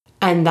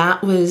And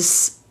that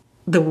was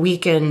the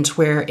weekend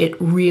where it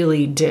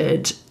really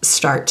did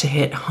start to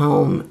hit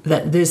home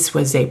that this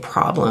was a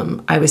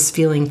problem. I was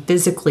feeling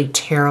physically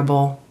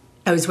terrible.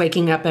 I was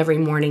waking up every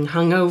morning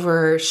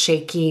hungover,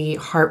 shaky,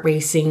 heart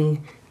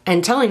racing,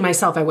 and telling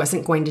myself I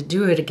wasn't going to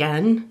do it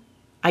again.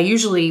 I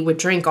usually would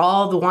drink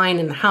all the wine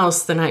in the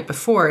house the night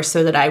before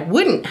so that I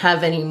wouldn't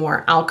have any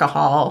more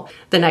alcohol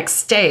the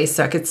next day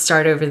so I could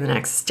start over the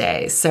next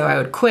day. So I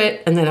would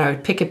quit and then I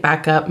would pick it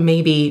back up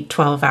maybe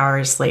 12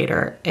 hours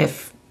later,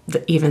 if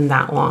even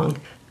that long.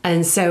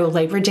 And so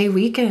Labor Day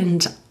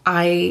weekend,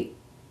 I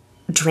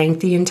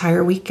drank the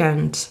entire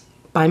weekend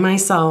by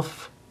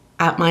myself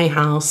at my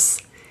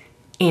house.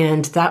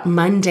 And that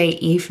Monday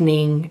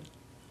evening,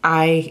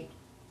 I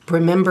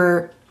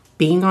remember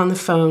being on the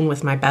phone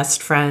with my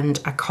best friend.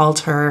 I called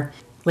her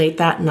late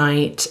that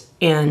night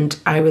and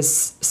I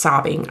was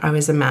sobbing. I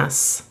was a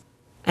mess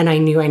and I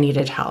knew I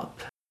needed help.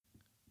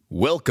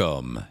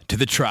 Welcome to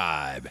the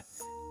Tribe.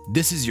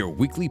 This is your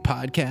weekly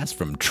podcast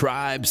from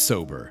Tribe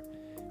Sober.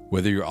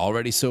 Whether you're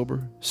already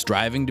sober,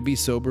 striving to be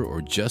sober,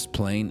 or just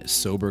plain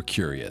sober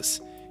curious,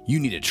 you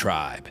need a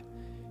tribe.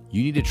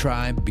 You need a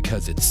tribe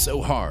because it's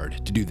so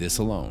hard to do this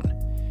alone.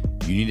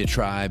 You need a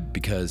tribe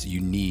because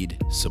you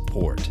need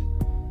support.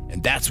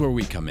 And that's where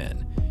we come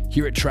in.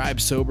 Here at Tribe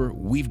Sober,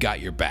 we've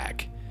got your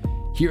back.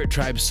 Here at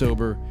Tribe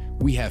Sober,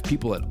 we have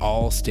people at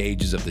all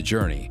stages of the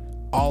journey,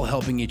 all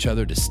helping each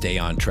other to stay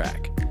on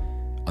track.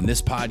 On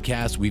this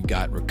podcast, we've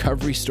got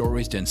recovery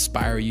stories to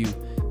inspire you,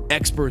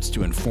 experts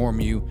to inform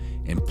you,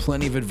 and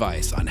plenty of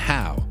advice on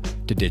how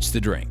to ditch the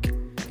drink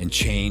and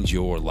change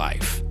your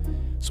life.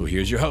 So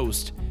here's your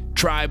host,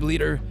 Tribe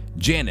Leader,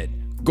 Janet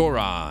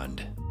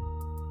Gorond.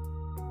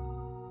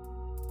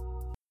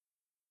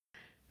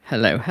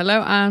 Hello,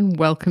 and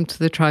welcome to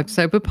the Tribe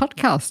Sober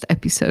podcast,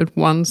 episode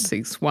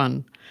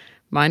 161.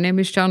 My name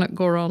is Janet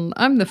Gorond.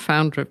 I'm the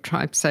founder of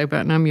Tribe Sober,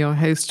 and I'm your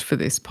host for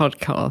this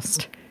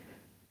podcast.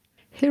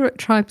 Here at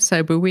Tribe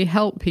Sober, we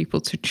help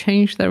people to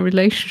change their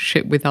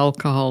relationship with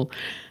alcohol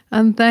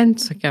and then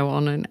to go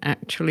on and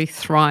actually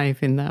thrive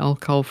in their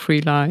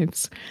alcohol-free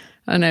lives.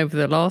 And over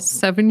the last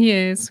 7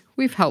 years,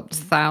 we've helped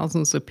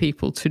thousands of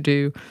people to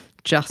do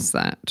just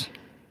that.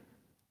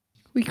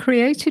 We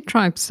created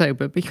Tribe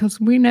Sober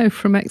because we know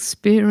from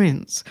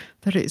experience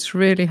that it's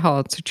really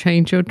hard to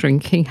change your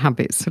drinking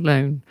habits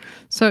alone.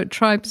 So at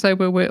Tribe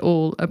Sober, we're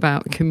all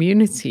about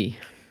community.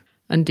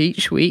 And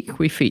each week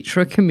we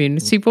feature a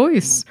community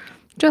voice,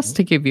 just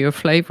to give you a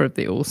flavour of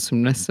the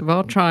awesomeness of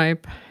our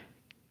tribe.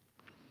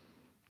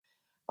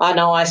 I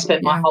know I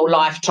spent my whole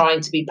life trying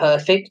to be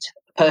perfect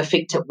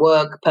at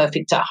work,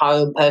 perfect at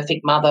home,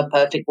 perfect mother,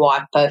 perfect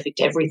wife,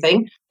 perfect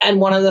everything. And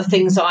one of the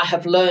things I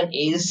have learned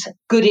is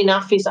good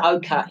enough is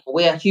okay.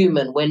 We're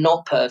human. We're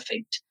not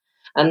perfect.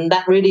 And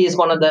that really is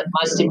one of the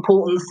most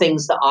important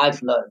things that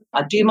I've learned.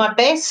 I do my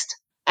best.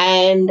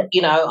 And,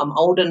 I'm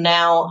older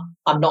now.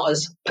 I'm not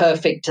as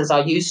perfect as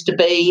I used to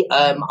be.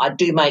 I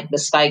do make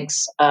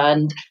mistakes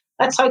and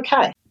that's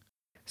okay.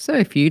 So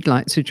if you'd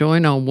like to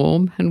join our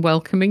warm and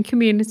welcoming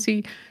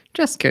community,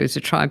 just go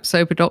to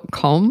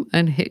tribesober.com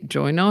and hit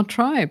join our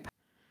tribe.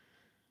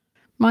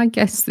 My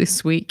guest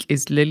this week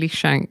is Lily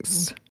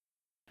Shanks.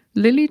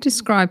 Lily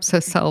describes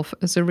herself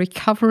as a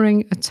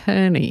recovering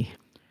attorney.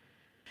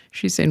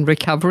 She's in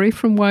recovery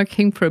from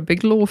working for a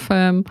big law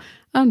firm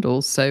and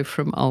also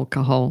from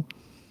alcohol.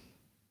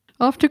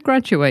 After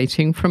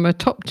graduating from a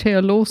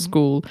top-tier law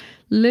school,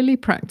 Lily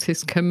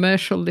practiced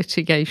commercial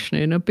litigation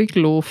in a big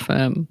law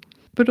firm.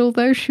 But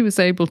although she was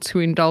able to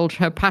indulge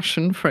her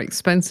passion for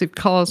expensive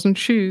cars and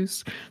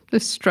shoes, the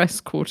stress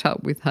caught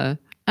up with her,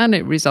 and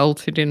it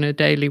resulted in a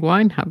daily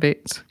wine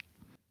habit.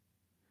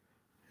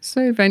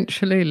 So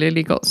eventually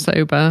Lily got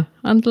sober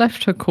and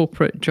left her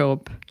corporate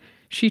job.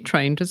 She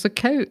trained as a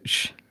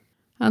coach,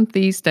 and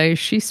these days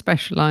she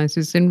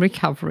specialises in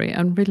recovery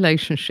and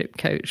relationship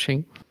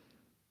coaching.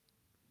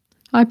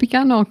 I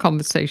began our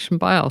conversation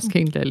by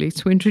asking Lily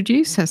to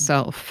introduce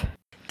herself.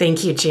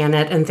 Thank you,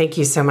 Janet, and thank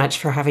you so much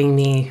for having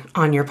me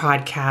on your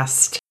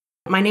podcast.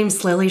 My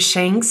name's Lily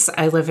Shanks.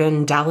 I live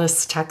in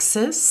Dallas,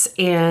 Texas,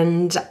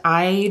 and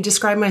I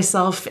describe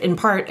myself in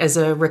part as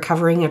a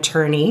recovering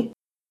attorney.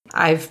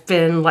 I've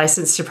been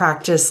licensed to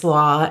practice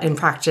law and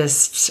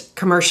practiced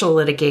commercial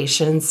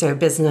litigation, so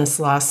business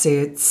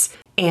lawsuits.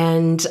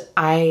 And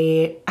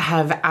I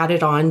have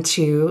added on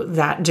to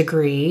that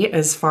degree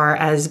as far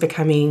as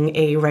becoming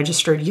a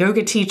registered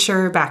yoga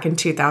teacher back in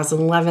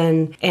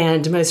 2011,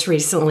 and most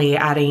recently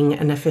adding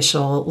an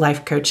official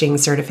life coaching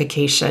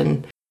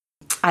certification.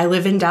 I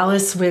live in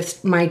Dallas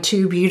with my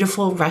 2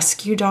 beautiful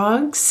rescue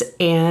dogs,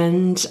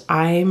 and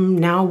I'm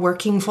now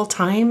working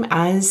full-time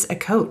as a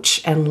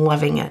coach and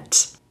loving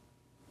it.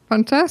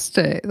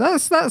 Fantastic.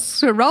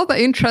 That's a rather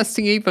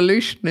interesting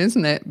evolution,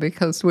 isn't it?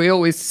 Because we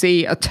always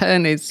see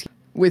attorneys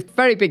with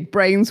very big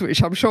brains,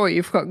 which I'm sure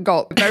you've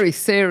got very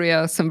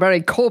serious and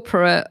very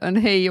corporate. And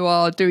here you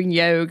are doing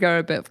yoga,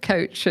 a bit of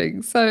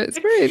coaching. So it's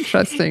very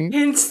interesting.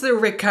 Hence the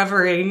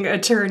recovering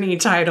attorney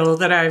title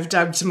that I've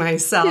dubbed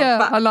myself.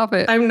 Yeah, I love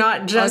it. I'm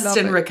not just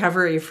in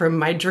recovery from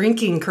my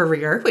drinking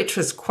career, which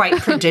was quite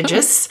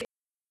prodigious.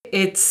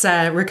 It's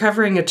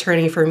recovering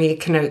attorney for me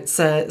connotes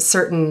a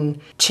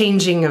certain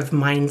changing of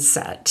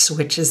mindset,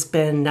 which has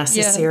been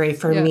necessary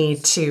for me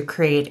to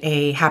create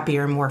a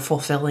happier, more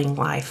fulfilling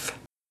life.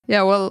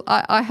 Yeah, well,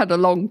 I had a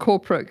long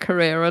corporate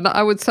career, and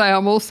I would say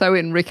I'm also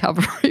in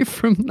recovery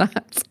from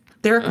that.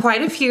 There are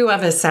quite a few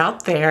of us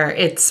out there.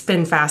 It's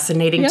been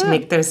fascinating to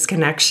make those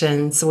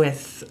connections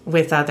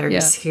with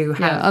others who have.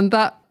 Yeah, and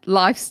that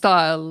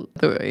lifestyle,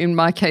 in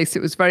my case,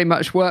 it was very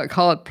much work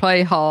hard,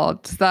 play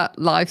hard. That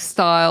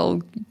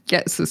lifestyle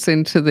gets us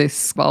into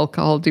this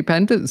alcohol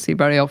dependency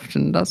very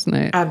often, doesn't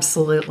it?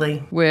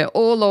 Absolutely. We're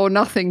all or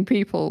nothing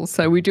people.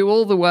 So we do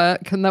all the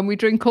work and then we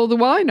drink all the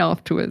wine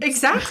afterwards.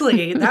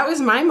 Exactly. That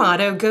was my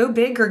motto, go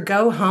big or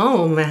go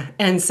home.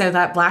 And so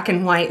that black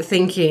and white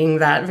thinking,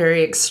 that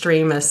very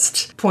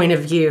extremist point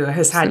of view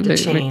has had to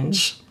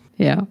change.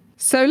 Yeah.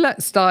 So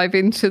let's dive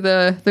into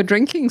the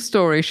drinking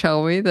story,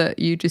 shall we, that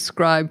you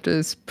described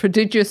as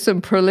prodigious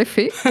and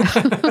prolific.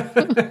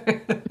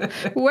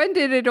 When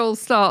did it all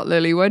start,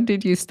 Lily? When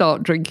did you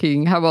start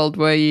drinking? How old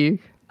were you?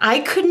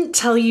 I couldn't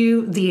tell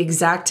you the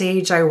exact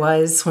age I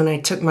was when I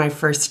took my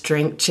first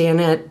drink,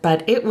 Janet,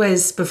 but it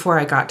was before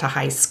I got to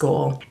high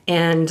school.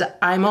 And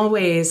I'm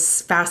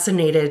always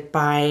fascinated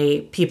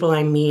by people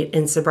I meet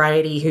in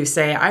sobriety who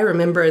say, I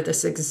remember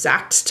this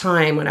exact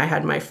time when I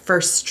had my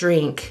first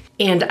drink.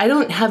 And I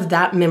don't have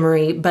that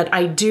memory, but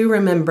I do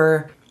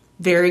remember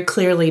very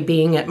clearly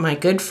being at my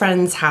good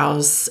friend's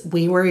house.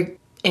 We were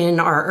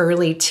in our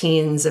early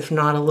teens, if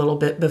not a little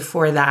bit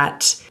before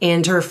that.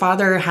 And her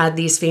father had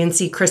these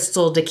fancy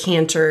crystal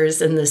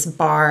decanters in this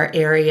bar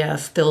area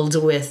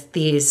filled with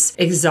these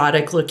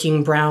exotic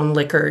looking brown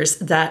liquors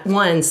that,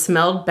 one,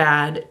 smelled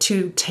bad,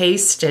 two,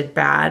 tasted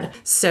bad.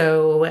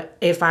 So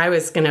if I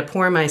was going to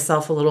pour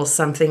myself a little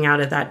something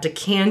out of that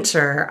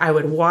decanter, I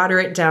would water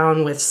it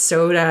down with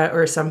soda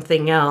or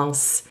something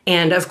else.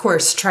 And of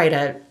course, try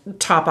to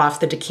top off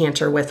the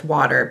decanter with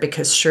water,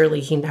 because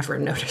surely he never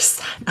noticed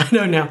that. I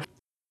don't know.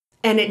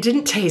 And it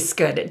didn't taste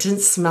good. It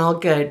didn't smell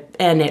good,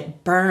 and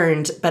it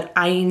burned. But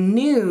I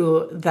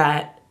knew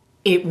that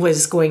it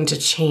was going to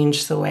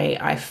change the way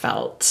I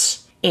felt.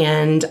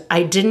 And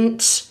I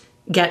didn't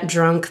get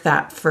drunk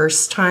that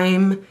first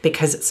time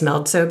because it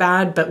smelled so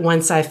bad. But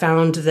once I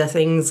found the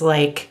things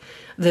like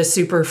the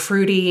super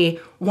fruity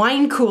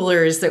wine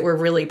coolers that were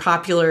really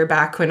popular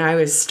back when I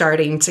was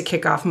starting to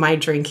kick off my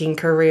drinking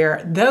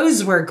career,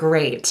 those were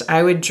great.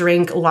 I would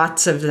drink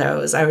lots of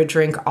those. I would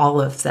drink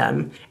all of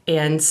them.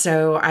 And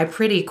so I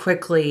pretty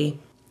quickly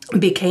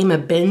became a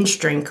binge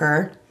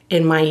drinker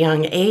in my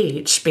young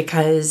age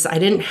because I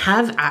didn't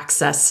have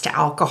access to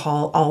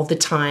alcohol all the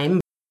time.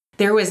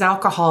 There was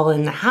alcohol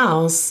in the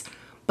house,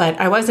 but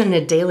I wasn't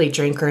a daily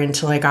drinker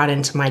until I got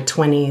into my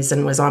 20s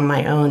and was on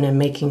my own and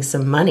making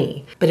some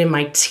money. But in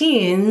my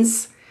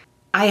teens,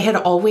 I had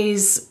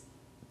always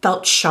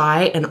felt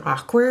shy and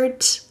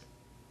awkward,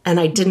 and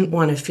I didn't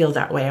want to feel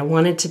that way. I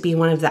wanted to be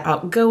one of the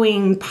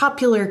outgoing,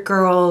 popular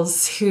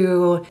girls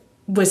who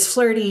was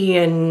flirty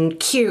and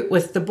cute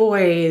with the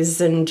boys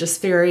and just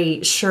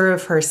very sure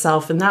of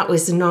herself, and that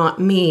was not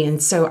me.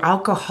 And so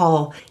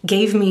alcohol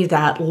gave me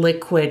that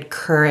liquid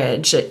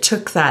courage. It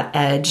took that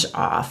edge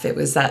off. It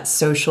was that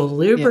social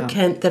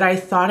lubricant that I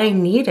thought I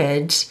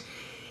needed.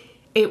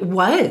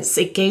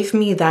 It gave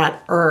me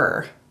that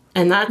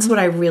and that's what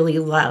I really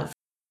love.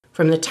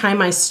 From the time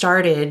I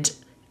started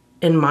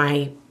in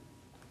my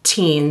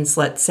teens,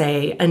 let's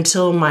say,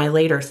 until my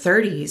later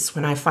 30s,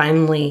 when I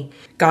finally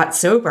got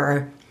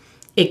sober,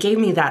 it gave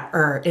me that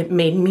It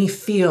made me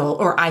feel,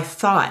 or I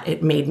thought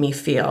it made me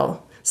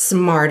feel,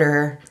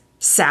 smarter,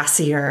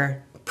 sassier,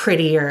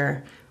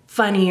 prettier,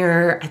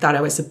 funnier. I thought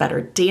I was a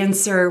better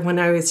dancer when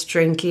I was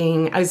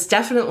drinking. I was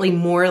definitely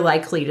more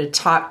likely to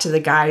talk to the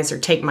guys or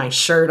take my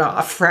shirt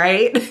off,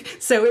 right?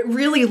 So it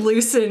really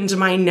loosened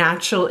my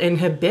natural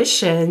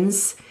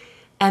inhibitions.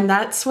 And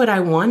that's what I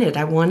wanted.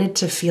 I wanted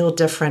to feel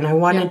different. I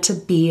wanted to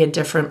be a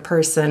different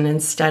person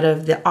instead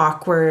of the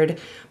awkward,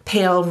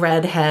 pale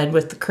redhead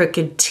with the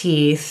crooked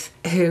teeth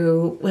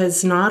who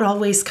was not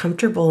always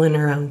comfortable in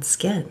her own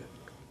skin.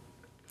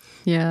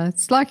 Yeah,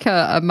 it's like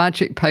a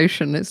magic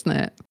potion, isn't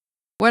it?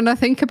 When I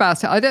think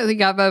about it, I don't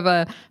think I've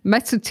ever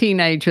met a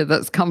teenager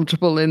that's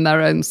comfortable in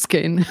their own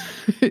skin.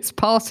 It's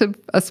part of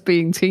us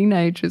being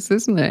teenagers,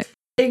 isn't it?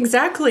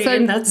 Exactly. So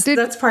and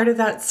that's part of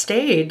that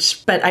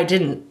stage. But I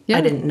didn't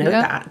know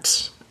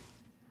that.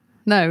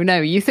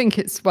 No, you think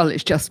it's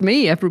just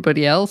me.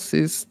 Everybody else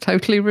is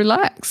totally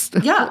relaxed.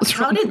 Yeah.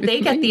 How did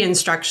they get the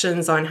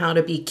instructions on how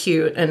to be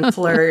cute and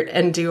flirt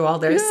and do all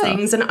those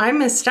things? And I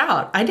missed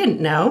out. I didn't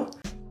know.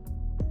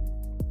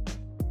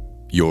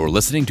 You're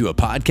listening to a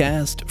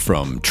podcast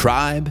from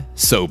Tribe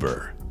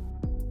Sober.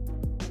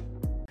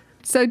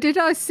 So did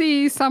I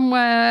see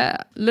somewhere,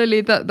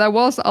 Lily, that there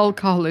was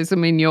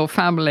alcoholism in your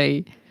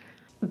family?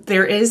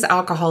 There is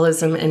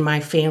alcoholism in my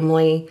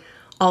family,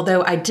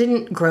 although I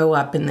didn't grow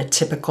up in the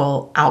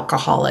typical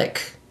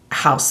alcoholic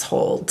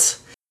household.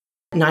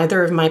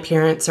 Neither of my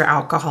parents are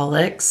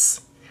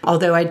alcoholics,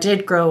 although I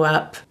did grow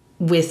up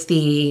with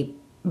the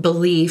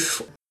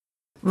belief,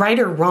 right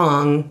or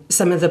wrong,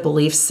 some of the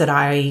beliefs that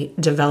I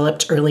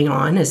developed early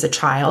on as a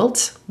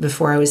child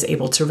before I was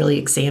able to really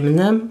examine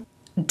them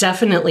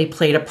definitely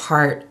played a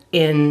part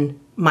in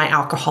my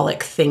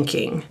alcoholic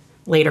thinking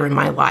later in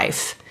my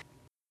life.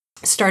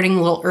 Starting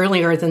a little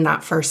earlier than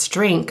that first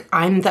drink,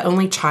 I'm the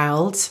only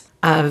child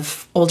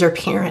of older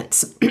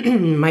parents.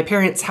 My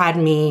parents had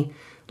me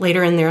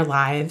later in their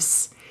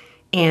lives,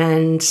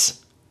 and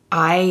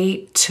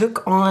I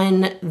took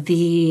on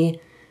the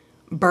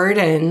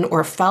burden,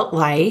 or felt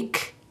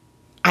like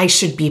I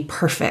should be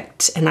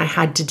perfect and I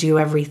had to do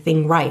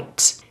everything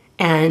right,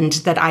 and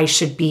that I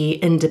should be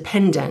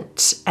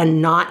independent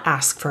and not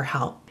ask for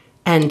help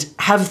and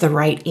have the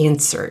right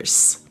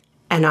answers.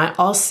 And I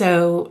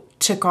also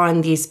took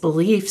on these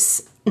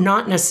beliefs,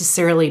 not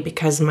necessarily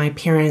because my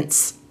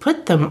parents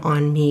put them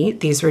on me.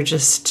 These were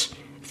just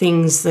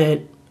things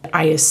that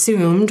I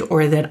assumed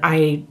or that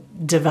I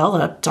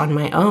developed on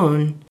my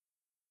own.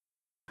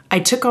 I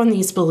took on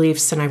these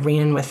beliefs and I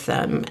ran with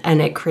them,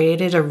 and it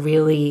created a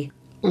really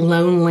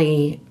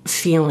lonely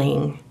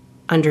feeling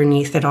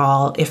underneath it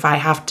all. If I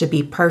have to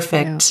be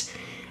perfect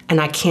and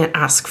I can't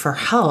ask for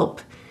help,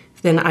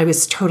 then I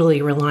was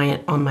totally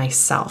reliant on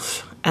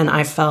myself. And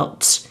I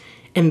felt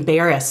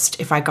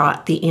embarrassed if I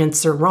got the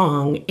answer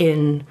wrong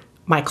in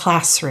my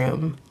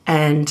classroom.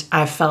 And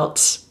I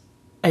felt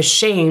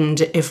ashamed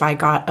if I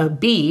got a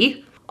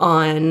B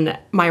on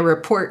my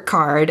report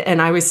card.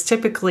 And I was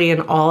typically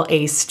an all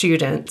A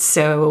student,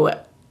 so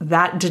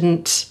that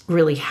didn't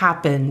really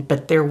happen,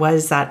 but there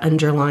was that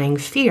underlying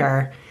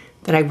fear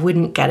that I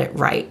wouldn't get it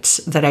right,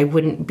 that I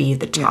wouldn't be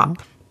the top.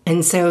 Yeah.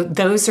 And so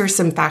those are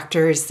some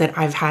factors that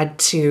I've had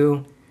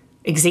to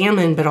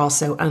examine, but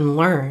also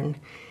unlearn.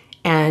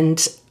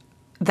 And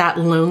that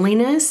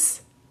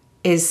loneliness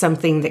is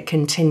something that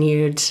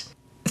continued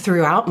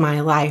throughout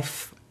my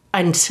life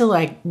until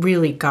I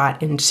really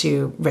got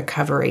into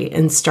recovery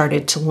and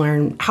started to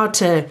learn how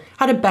to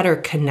better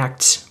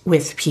connect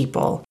with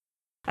people.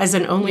 As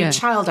an only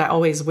child, I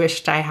always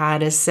wished I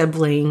had a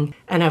sibling,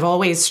 and I've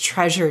always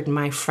treasured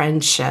my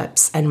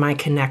friendships and my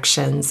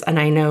connections. And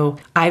I know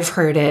I've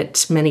heard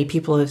it, many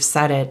people have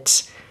said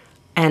it,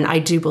 and I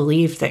do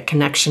believe that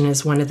connection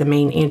is one of the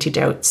main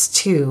antidotes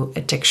to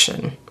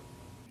addiction.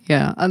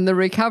 Yeah, and the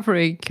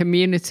recovery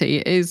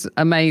community is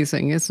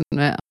amazing, isn't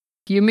it?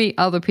 You meet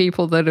other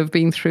people that have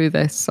been through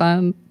this,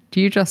 and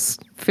you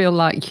just feel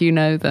like you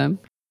know them.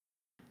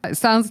 It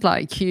sounds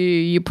like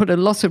you put a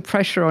lot of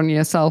pressure on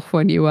yourself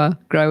when you were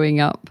growing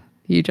up.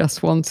 You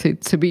just wanted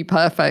to be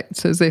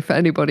perfect, as if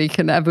anybody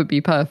can ever be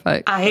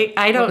perfect.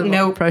 I don't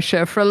know.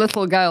 Pressure for a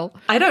little girl.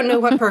 I don't know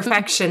what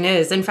perfection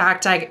is. In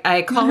fact,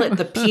 I call it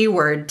the P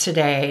word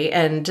today,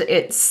 and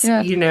it's,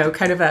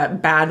 kind of a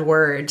bad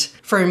word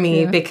for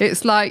me. Because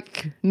it's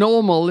like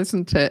normal,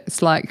 isn't it?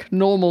 It's like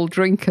normal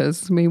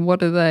drinkers. I mean,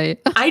 what are they?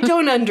 I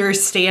don't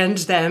understand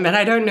them, and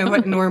I don't know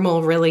what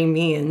normal really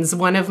means.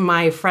 One of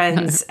my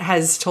friends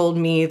has told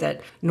me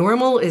that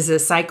normal is a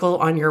cycle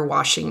on your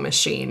washing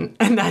machine,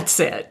 and that's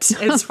it.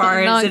 As far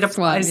as it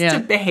applies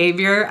to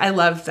behavior, I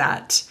love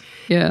that.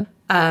 Yeah.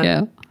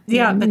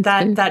 But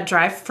that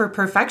drive for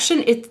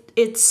perfection,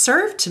 it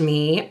served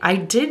me. I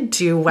did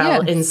do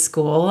well in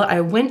school.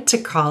 I went to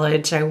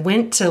college. I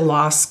went to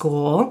law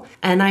school,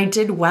 and I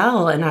did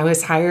well. And I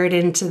was hired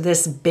into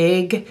this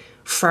big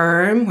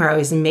firm where I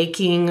was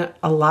making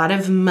a lot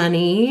of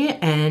money,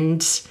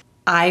 and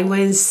I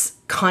was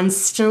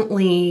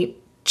constantly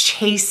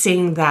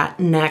chasing that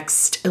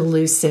next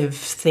elusive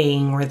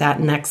thing or that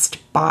next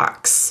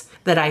box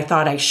that I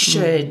thought I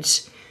should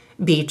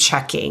be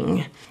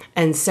checking.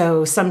 And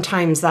so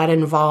sometimes that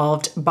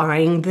involved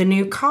buying the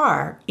new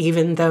car,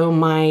 even though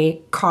my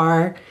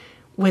car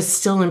was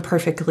still in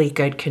perfectly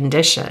good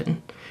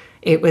condition.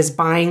 It was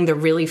buying the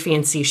really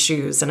fancy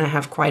shoes, and I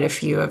have quite a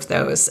few of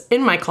those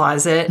in my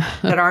closet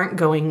that aren't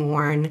going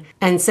worn.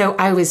 And so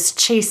I was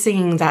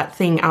chasing that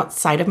thing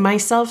outside of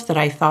myself that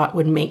I thought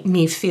would make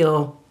me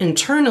feel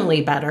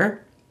internally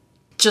better,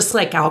 just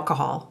like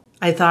alcohol.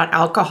 I thought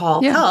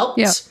alcohol helped.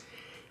 Yeah.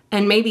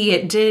 And maybe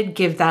it did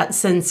give that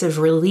sense of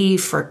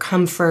relief or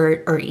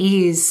comfort or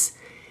ease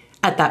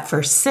at that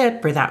first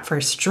sip or that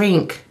first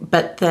drink,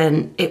 but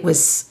then it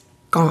was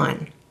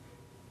gone.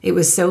 It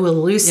was so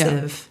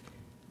elusive.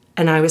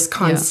 And I was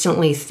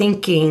constantly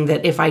thinking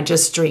that if I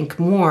just drink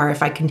more,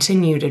 if I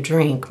continue to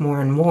drink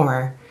more and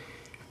more,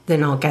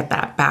 then I'll get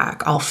that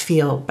back. I'll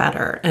feel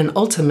better. And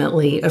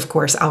ultimately, of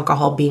course,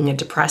 alcohol being a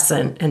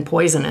depressant and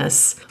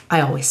poisonous,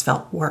 I always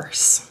felt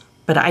worse.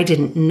 But I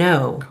didn't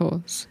know. Of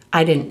course.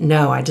 I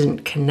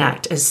didn't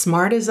connect. As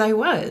smart as I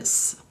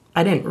was,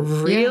 I didn't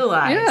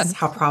realize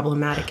how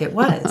problematic it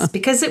was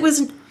because it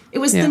was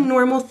the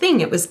normal thing.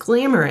 It was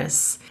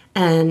glamorous.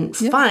 and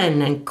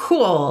fun and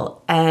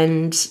cool.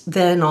 And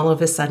then all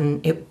of a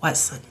sudden it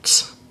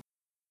wasn't.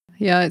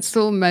 Yeah, it's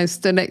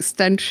almost an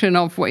extension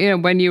of what,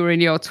 when you were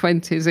in your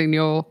 20s in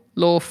your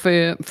law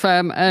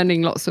firm,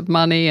 earning lots of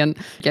money and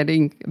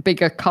getting a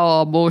bigger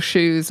car, more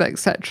shoes,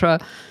 etc.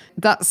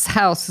 That's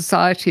how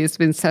society has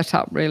been set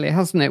up, really,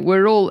 hasn't it?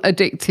 We're all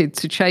addicted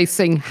to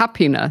chasing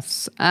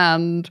happiness.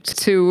 And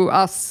to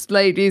us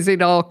ladies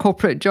in our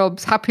corporate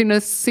jobs,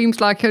 happiness seems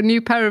like a new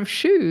pair of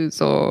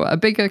shoes or a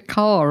bigger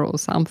car or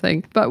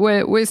something. But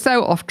we're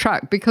so off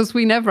track because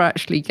we never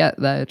actually get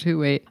there, do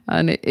we?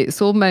 And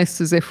it's almost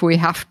as if we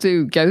have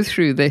to go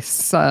through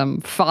this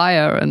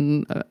fire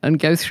and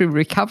go through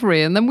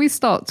recovery. And then we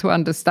start to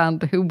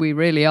understand who we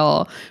really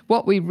are,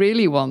 what we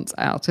really want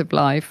out of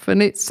life.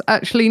 And it's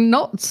actually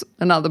not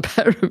another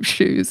pair of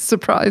shoes.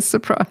 Surprise,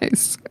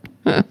 surprise.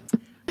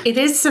 It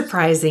is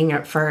surprising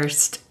at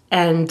first.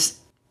 And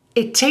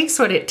it takes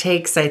what it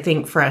takes, I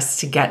think, for us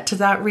to get to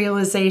that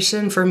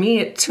realization. For me,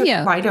 it took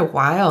quite a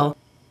while.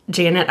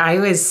 Janet, I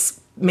was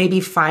maybe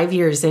 5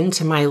 years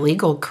into my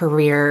legal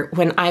career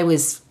when I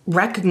was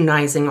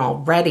recognizing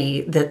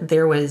already that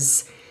there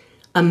was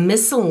a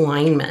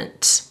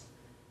misalignment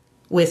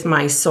with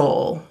my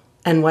soul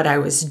and what I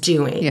was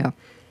doing. Yeah.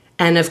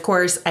 And of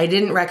course, I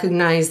didn't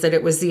recognize that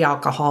it was the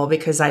alcohol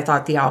because I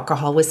thought the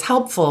alcohol was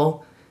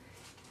helpful.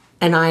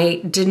 And I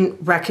didn't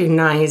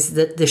recognize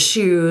that the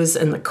shoes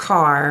and the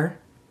car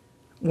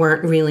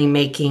weren't really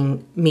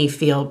making me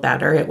feel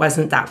better. It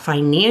wasn't that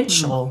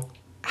financial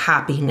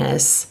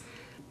happiness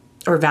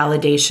or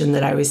validation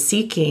that I was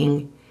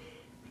seeking.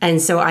 And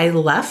so I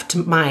left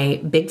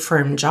my big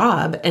firm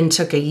job and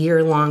took a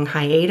year-long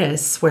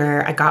hiatus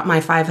where I got my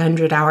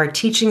 500-hour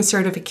teaching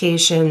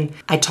certification.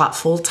 I taught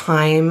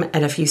full-time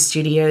at a few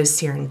studios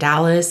here in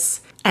Dallas,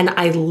 and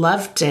I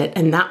loved it.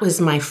 And that was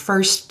my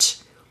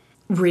first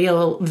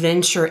real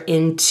venture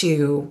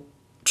into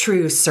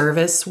true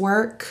service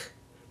work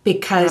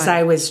because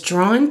I was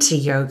drawn to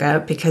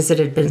yoga because it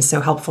had been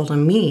so helpful to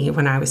me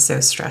when I was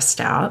so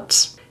stressed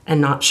out and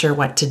not sure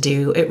what to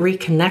do. It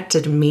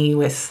reconnected me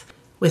with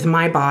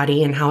my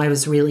body and how I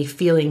was really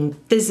feeling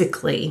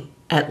physically,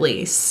 at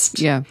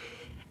least. Yeah.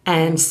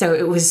 And so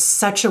it was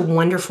such a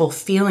wonderful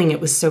feeling. It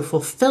was so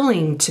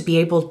fulfilling to be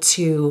able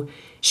to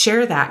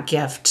share that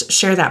gift,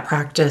 share that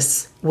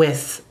practice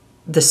with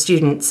the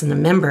students and the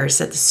members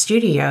at the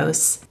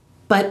studios.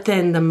 But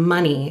then the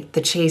money,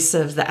 the chase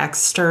of the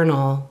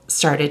external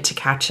started to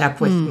catch up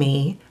with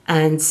me.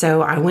 And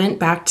so I went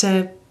back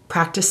to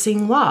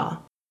practicing law.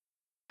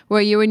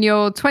 Were you in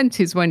your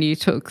 20s when you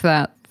took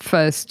that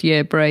first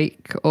year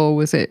break, or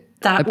was it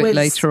a bit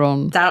later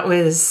on? That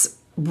was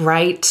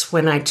right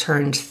when I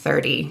turned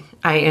 30.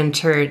 I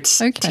entered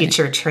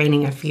teacher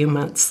training a few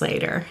months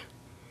later.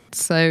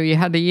 So you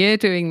had a year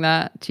doing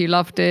that, you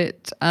loved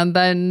it, and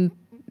then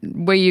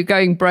were you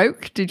going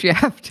broke? Did you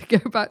have to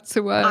go back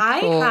to work? I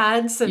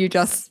had some...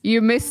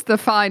 You missed the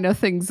finer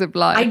things of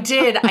life. I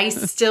did.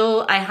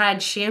 I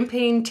had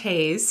champagne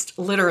taste,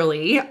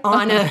 literally,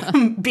 on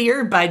a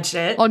beer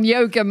budget. On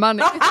yoga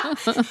money.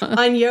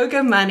 On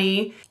yoga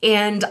money.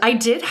 And I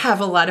did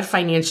have a lot of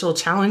financial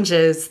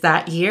challenges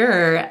that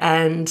year.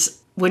 And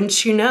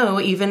wouldn't you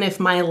know, even if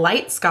my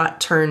lights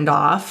got turned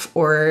off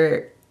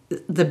or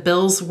the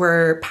bills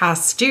were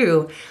past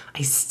due,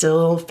 I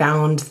still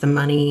found the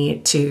money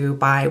to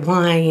buy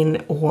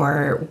wine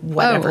or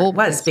whatever it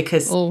was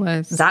because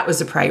that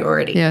was a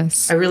priority.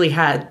 Yes. I really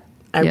had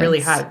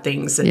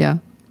things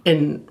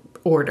in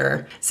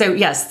order. So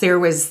yes, there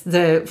was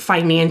the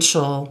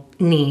financial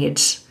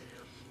need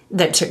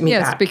that took me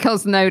back. Yes,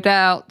 because no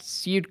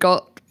doubt you'd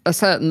got a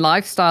certain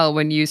lifestyle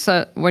when you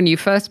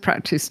first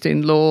practiced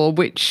in law,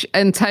 which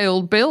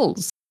entailed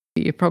bills.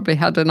 You probably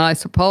had a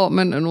nice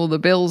apartment and all the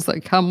bills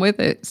that come with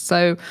it.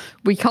 So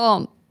we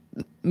can't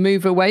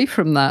move away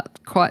from that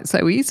quite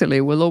so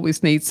easily. We'll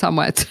always need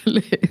somewhere to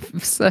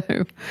live. So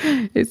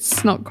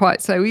it's not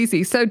quite so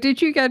easy. So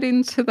did you get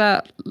into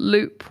that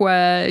loop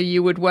where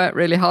you would work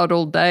really hard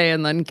all day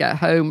and then get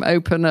home,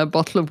 open a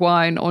bottle of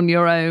wine on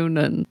your own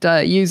and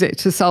use it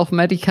to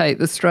self-medicate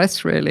the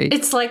stress, really?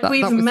 It's like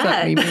we've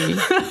met.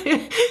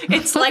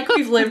 It's like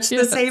we've lived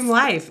the same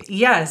life.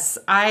 Yes.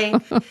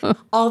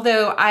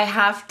 Although I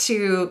have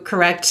to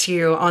correct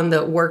you on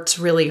the worked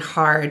really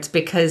hard,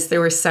 because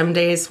there were some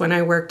days when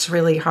I worked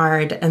really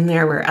hard and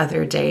there were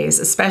other days,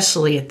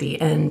 especially at the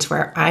end,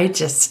 where I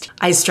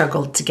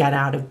struggled to get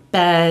out of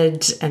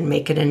bed and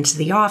make it into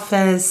the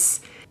office.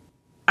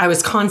 I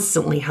was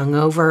constantly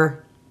hungover.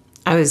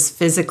 I was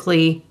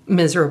physically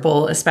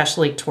miserable,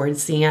 especially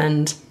towards the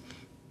end.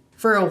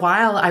 For a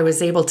while, I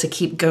was able to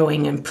keep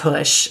going and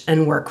push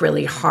and work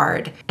really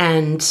hard.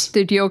 And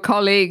did your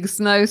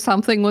colleagues know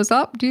something was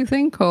up, do you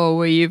think? Or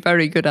were you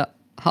very good at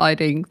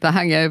hiding the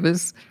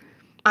hangovers?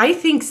 I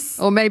think...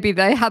 Or maybe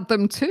they had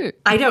them too.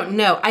 I don't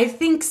know. I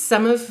think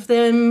some of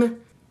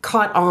them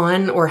caught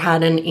on or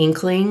had an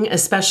inkling,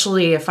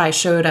 especially if I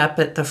showed up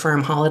at the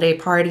firm holiday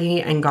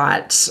party and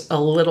got a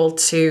little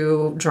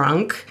too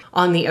drunk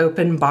on the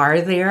open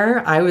bar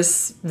there. I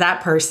was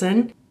that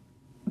person.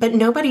 But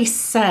nobody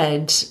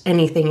said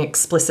anything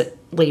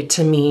explicitly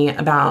to me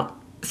about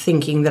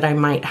thinking that I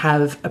might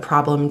have a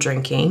problem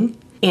drinking.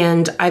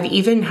 And I've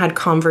even had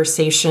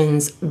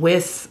conversations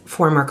with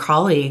former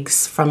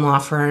colleagues from law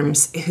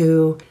firms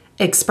who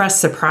expressed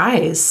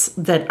surprise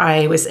that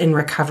I was in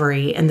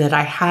recovery and that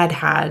I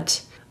had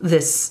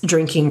this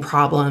drinking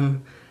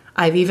problem.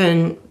 I've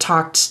even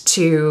talked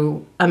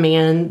to a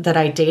man that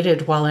I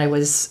dated while I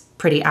was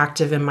pretty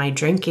active in my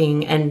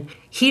drinking, and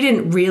he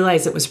didn't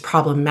realize it was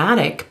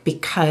problematic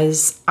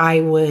because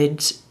I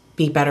would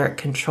be better at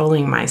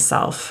controlling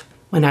myself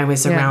when I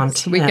was around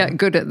him. We get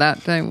good at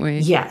that, don't we?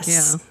 Yes.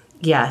 Yeah.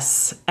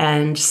 Yes.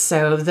 And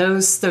so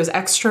those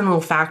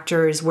external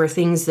factors were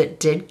things that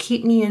did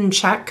keep me in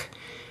check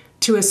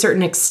to a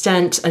certain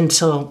extent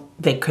until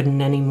they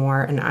couldn't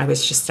anymore, and I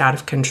was just out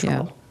of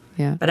control.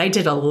 Yeah. But I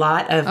did a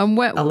lot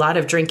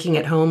of drinking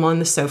at home on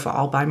the sofa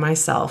all by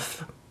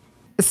myself.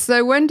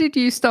 So when did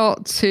you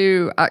start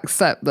to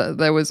accept that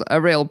there was a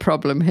real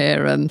problem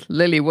here and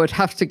Lily would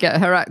have to get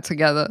her act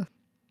together?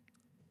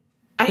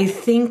 I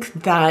think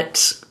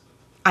that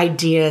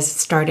ideas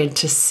started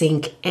to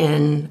sink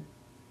in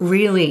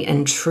really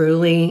and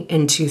truly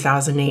in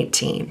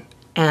 2018.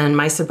 And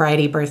my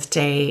sobriety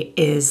birthday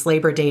is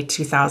Labor Day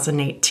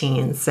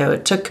 2018. So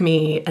it took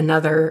me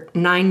another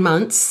 9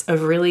 months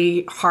of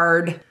really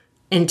hard,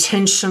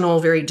 intentional,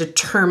 very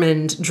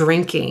determined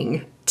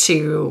drinking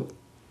to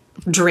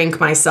drink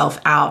myself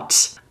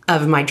out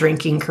of my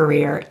drinking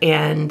career.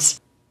 And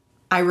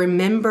I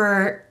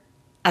remember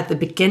at the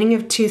beginning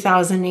of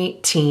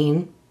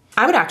 2018,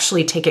 I would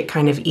actually take it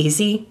kind of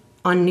easy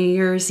on New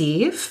Year's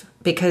Eve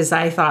because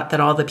I thought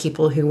that all the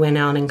people who went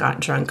out and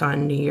got drunk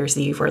on New Year's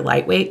Eve were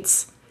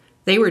lightweights.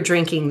 They were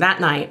drinking that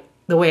night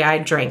the way I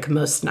drank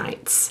most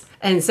nights.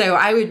 And so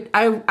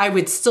I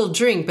would still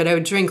drink, but I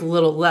would drink a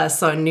little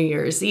less on New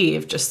Year's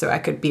Eve just so I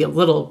could be a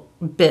little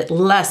bit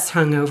less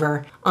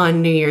hungover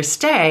on New Year's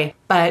Day.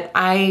 But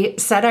I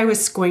said I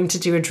was going to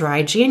do a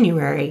dry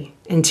January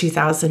in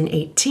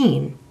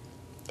 2018.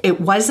 It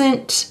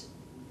wasn't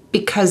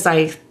because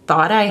I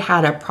thought I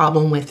had a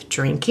problem with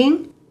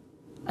drinking.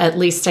 At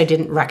least I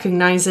didn't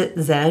recognize it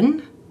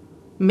then.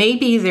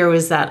 Maybe there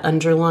was that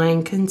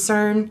underlying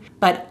concern,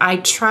 but I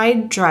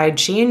tried dry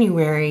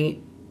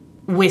January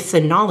with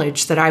the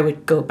knowledge that I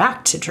would go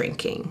back to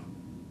drinking,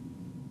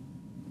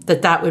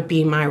 that would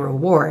be my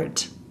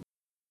reward.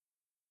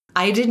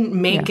 I didn't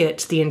make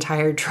it the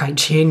entire dry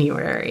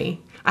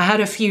January. I had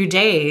a few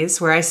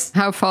days where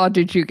How far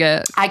did you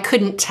get? I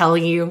couldn't tell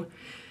you,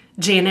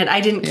 Janet.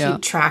 I didn't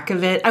keep track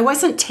of it. I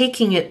wasn't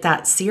taking it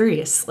that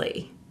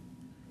seriously.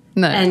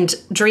 No. And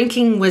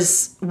drinking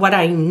was what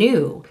I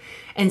knew.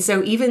 And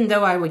so even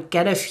though I would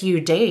get a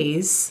few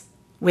days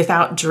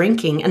without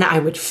drinking and I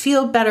would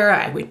feel better,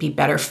 I would be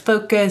better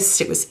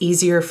focused, it was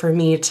easier for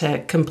me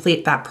to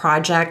complete that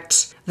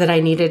project that I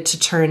needed to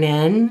turn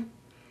in,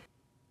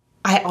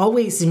 I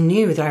always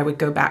knew that I would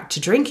go back to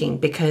drinking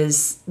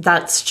because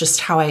that's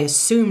just how I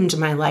assumed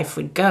my life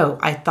would go.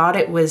 I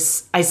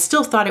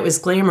still thought it was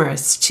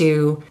glamorous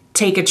to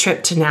take a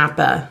trip to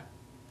Napa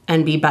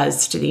and be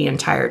buzzed the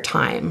entire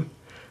time.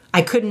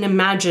 I couldn't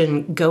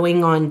imagine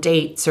going on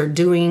dates or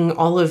doing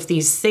all of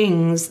these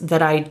things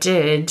that I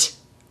did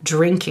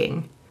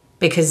drinking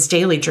because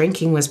daily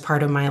drinking was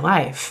part of my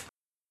life.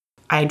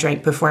 I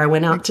drank before I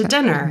went out to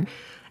dinner,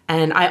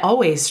 and I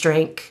always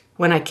drank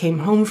when I came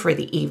home for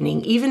the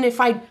evening, even if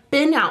I'd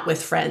been out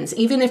with friends,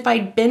 even if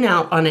I'd been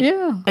out on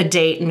a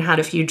date and had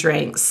a few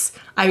drinks.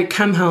 I would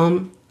come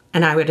home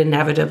and I would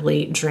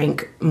inevitably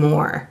drink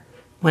more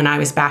when I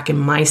was back in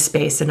my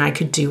space and I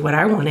could do what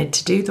I wanted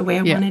to do the way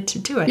I wanted to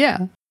do it.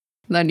 Yeah.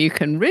 Then you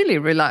can really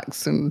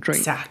relax and drink.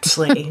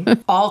 Exactly.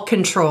 All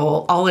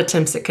control, all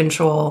attempts at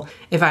control,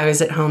 if I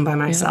was at home by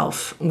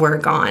myself, were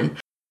gone.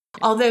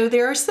 Although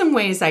there are some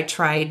ways I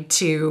tried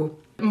to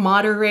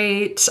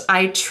moderate.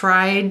 I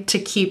tried to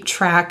keep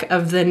track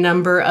of the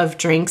number of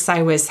drinks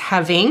I was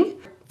having.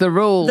 The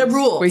rules.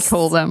 We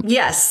call them.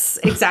 Yes,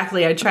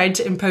 exactly. I tried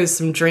to impose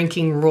some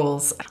drinking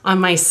rules on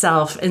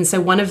myself. And so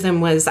one of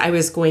them was I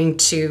was going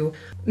to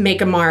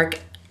make a mark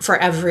for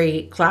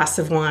every glass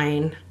of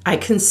wine I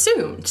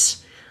consumed.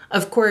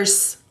 Of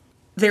course,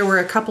 there were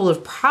a couple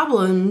of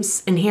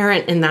problems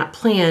inherent in that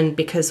plan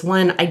because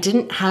one, I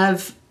didn't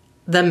have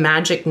the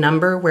magic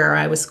number where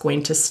I was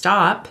going to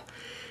stop.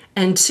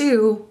 And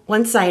two,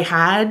 once I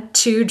had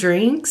 2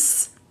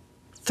 drinks,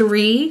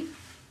 3,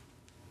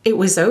 it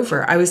was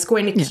over. I was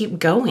going to keep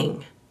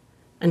going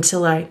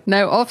until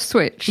No off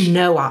switch.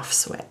 No off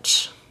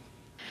switch.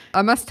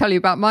 I must tell you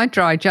about my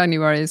dry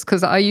Januaries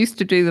because I used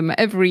to do them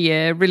every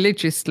year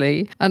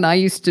religiously, and I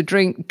used to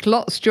drink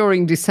lots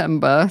during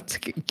December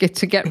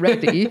to get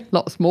ready,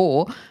 lots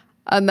more.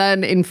 And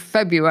then in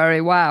February,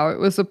 it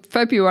was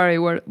February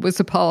where it was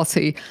a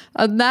party.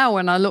 And now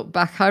when I look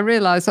back, I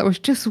realise I was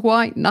just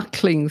white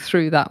knuckling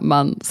through that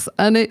month.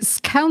 And it's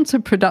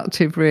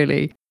counterproductive,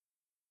 really.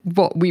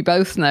 What we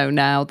both know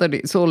now, that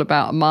it's all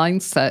about a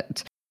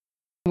mindset.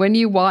 When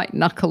you white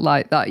knuckle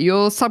like that,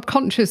 your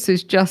subconscious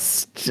is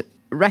just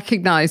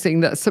recognizing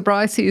that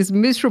sobriety is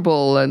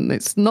miserable and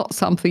it's not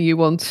something you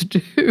want to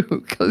do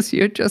because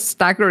you're just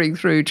staggering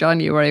through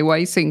January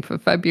waiting for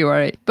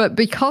February. But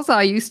because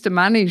I used to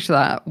manage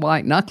that,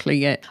 white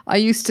knuckling it, I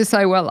used to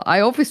say, well, I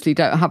obviously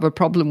don't have a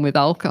problem with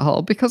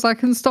alcohol because I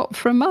can stop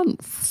for a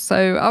month.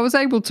 So I was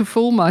able to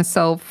fool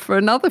myself for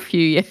another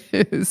few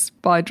years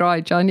by dry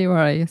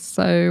January.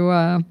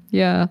 So you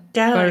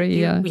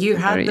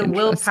had the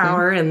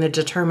willpower and the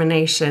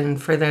determination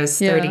for those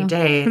 30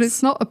 days. But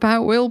it's not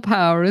about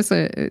willpower, is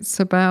it? It's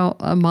about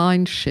a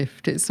mind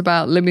shift. It's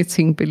about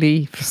limiting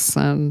beliefs,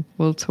 and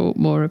we'll talk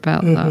more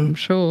about that, I'm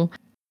sure.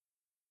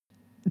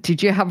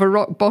 Did you have a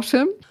rock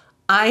bottom?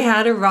 I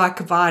had a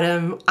rock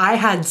bottom. I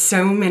had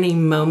so many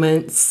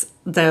moments,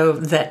 though,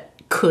 that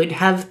could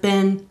have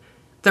been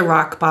the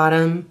rock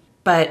bottom.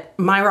 But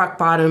my rock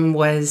bottom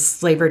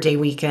was Labor Day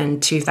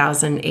weekend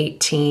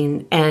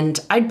 2018, and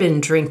I'd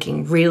been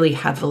drinking really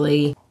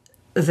heavily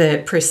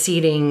the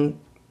preceding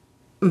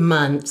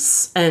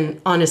months and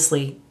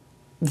honestly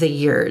the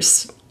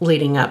years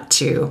leading up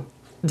to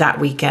that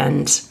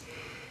weekend.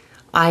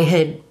 I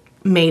had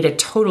made a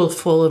total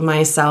fool of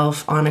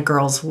myself on a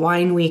girls'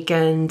 wine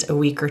weekend a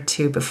week or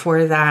two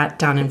before that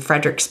down in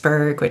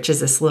Fredericksburg, which is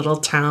this little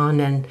town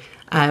in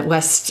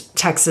West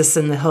Texas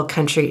in the Hill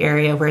Country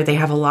area where they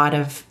have a lot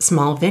of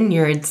small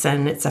vineyards,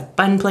 and it's a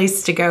fun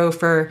place to go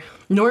for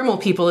normal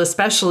people,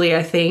 especially,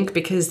 I think,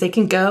 because they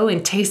can go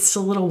and taste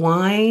a little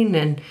wine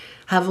and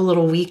have a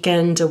little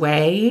weekend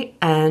away.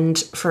 And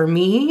for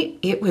me,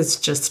 it was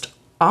just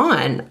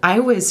on. I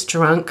was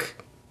drunk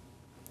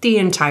the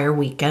entire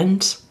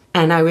weekend,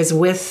 and I was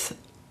with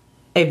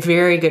a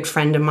very good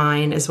friend of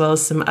mine as well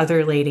as some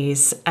other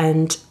ladies,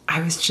 and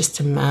I was just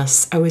a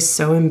mess. I was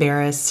so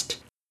embarrassed.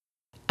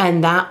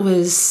 And that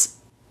was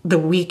the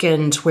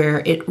weekend where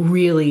it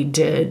really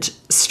did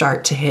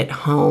start to hit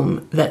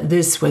home that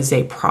this was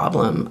a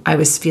problem. I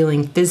was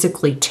feeling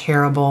physically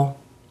terrible.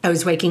 I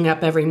was waking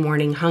up every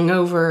morning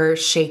hungover,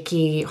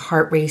 shaky,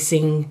 heart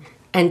racing,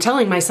 and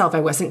telling myself I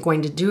wasn't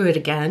going to do it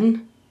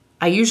again.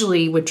 I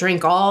usually would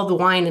drink all the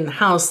wine in the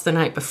house the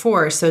night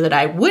before so that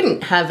I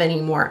wouldn't have any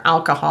more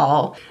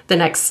alcohol the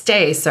next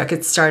day so I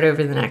could start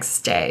over the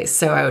next day.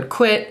 So I would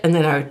quit and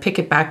then I would pick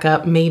it back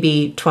up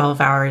maybe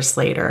 12 hours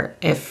later,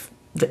 if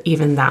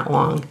even that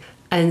long.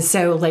 And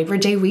so Labor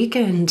Day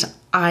weekend,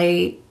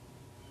 I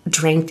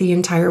drank the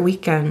entire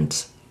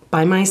weekend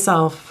by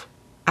myself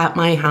at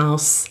my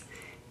house.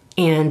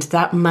 And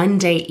that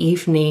Monday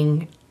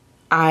evening,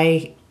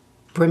 I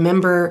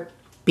remember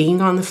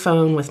being on the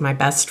phone with my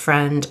best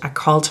friend. I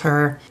called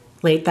her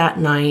late that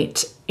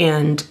night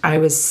and I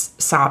was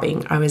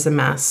sobbing. I was a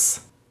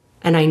mess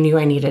and I knew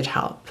I needed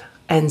help.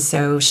 And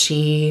so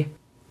she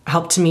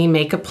helped me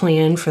make a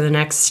plan for the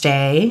next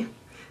day.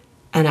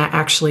 And I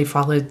actually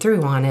followed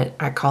through on it.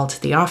 I called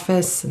the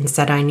office and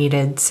said I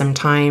needed some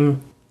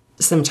time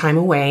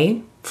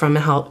away from a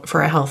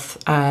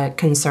health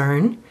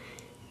concern.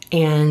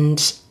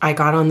 And I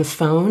got on the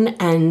phone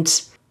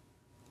and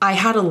I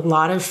had a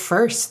lot of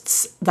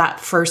firsts that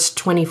first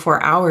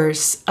 24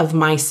 hours of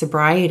my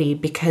sobriety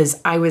because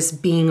I was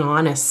being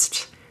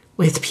honest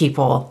with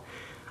people.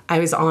 I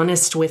was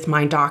honest with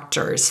my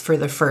doctors for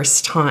the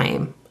first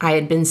time. I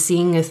had been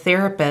seeing a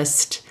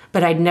therapist,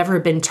 but I'd never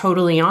been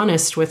totally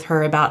honest with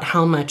her about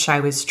how much I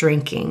was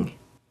drinking.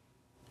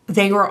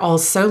 They were all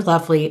so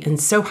lovely and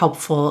so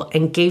helpful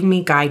and gave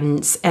me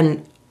guidance,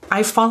 and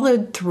I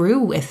followed through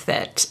with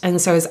it. And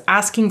so I was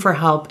asking for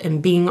help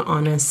and being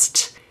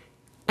honest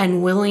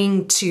and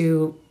willing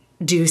to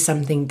do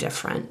something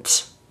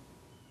different.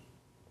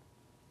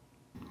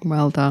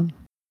 Well done.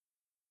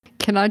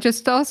 Can I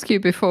just ask you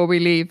before we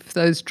leave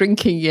those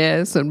drinking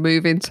years and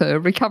move into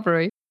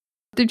recovery,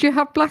 did you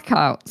have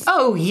blackouts?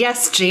 Oh,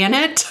 yes,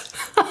 Janet.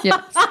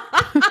 Yes.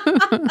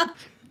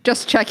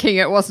 Just checking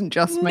it wasn't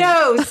just me.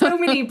 No, so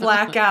many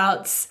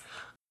blackouts.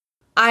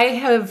 I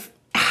have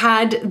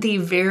had the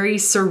very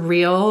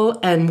surreal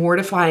and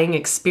mortifying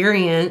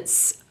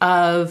experience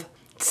of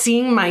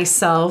seeing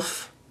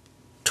myself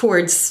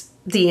towards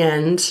the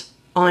end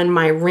on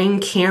my Ring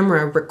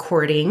camera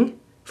recording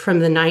from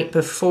the night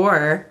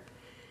before,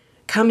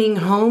 coming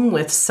home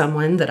with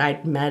someone that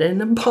I'd met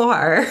in a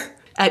bar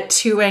at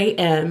 2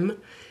 a.m.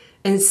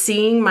 and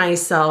seeing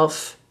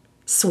myself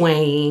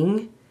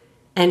swaying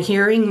and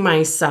hearing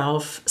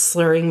myself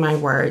slurring my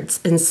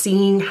words and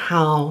seeing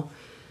how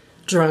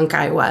drunk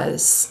I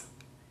was.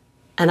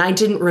 And I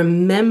didn't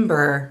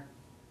remember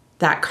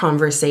that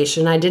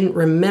conversation. I didn't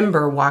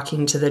remember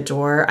walking to the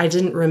door. I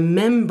didn't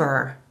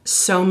remember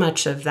so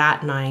much of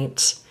that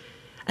night.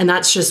 And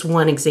that's just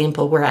one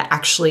example where I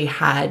actually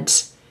had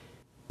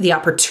the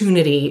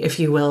opportunity, if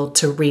you will,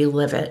 to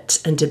relive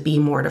it and to be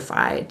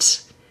mortified.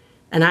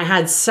 And I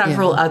had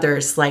several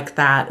others like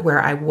that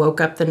where I woke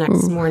up the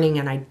next morning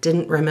and I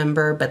didn't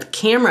remember, but the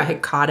camera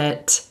had caught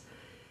it.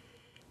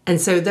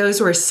 And so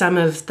those were some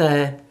of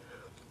the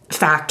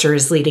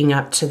factors leading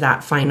up to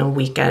that final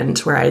weekend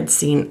where I'd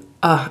seen,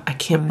 oh, I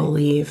can't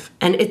believe.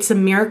 And it's a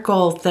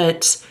miracle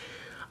that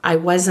I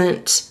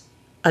wasn't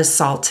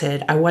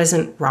assaulted. I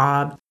wasn't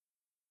robbed.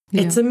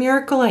 It's a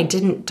miracle I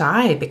didn't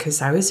die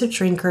because I was a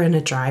drinker and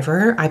a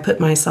driver. I put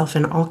myself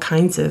in all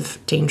kinds of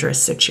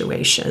dangerous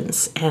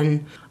situations,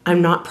 and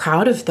I'm not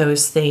proud of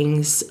those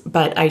things,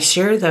 but I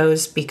share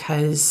those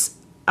because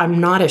I'm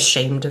not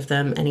ashamed of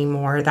them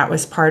anymore. That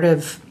was part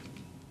of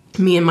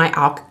me and my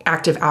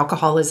active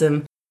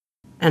alcoholism,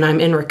 and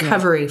I'm in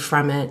recovery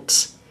from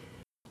it.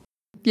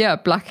 Yeah,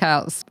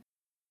 blackouts.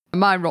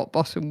 My rock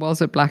bottom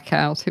was a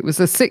blackout. It was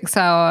a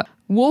 6-hour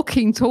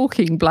walking,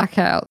 talking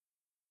blackout.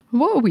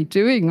 What are we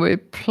doing? We're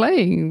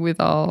playing with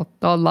our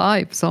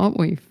lives, aren't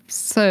we?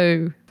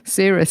 So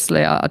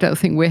seriously, I don't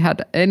think we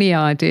had any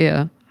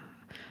idea.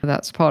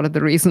 That's part of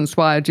the reasons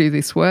why I do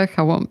this work.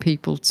 I want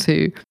people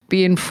to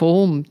be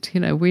informed.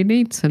 We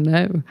need to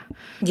know.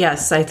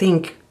 Yes, I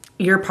think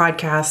your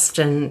podcast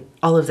and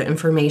all of the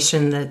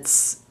information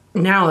that's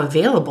now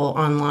available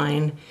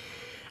online,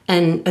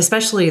 and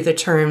especially the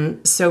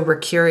term sober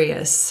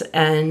curious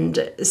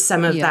and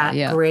some of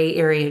that gray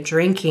area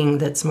drinking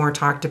that's more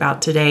talked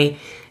about today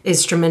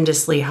is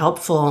tremendously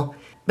helpful.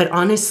 But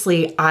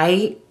honestly,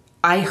 I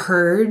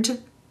heard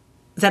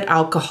that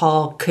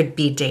alcohol could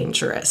be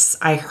dangerous.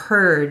 I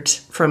heard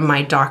from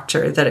my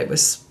doctor that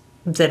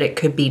it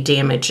could be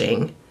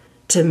damaging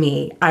to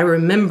me. I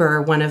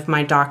remember one of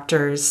my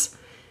doctors,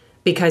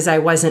 because I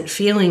wasn't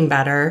feeling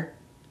better,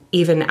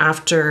 even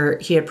after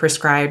he had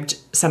prescribed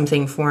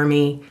something for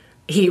me,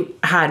 he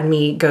had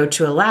me go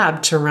to a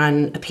lab to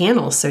run a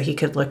panel so he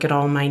could look at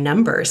all my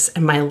numbers.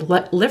 And my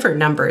liver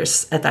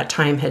numbers at that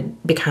time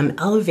had become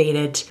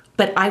elevated.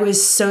 But I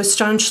was so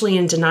staunchly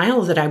in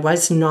denial that I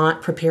was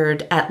not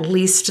prepared, at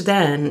least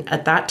then,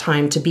 at that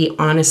time, to be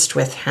honest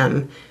with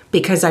him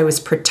because I was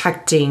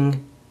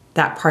protecting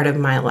that part of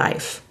my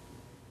life.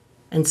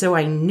 And so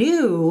I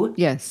knew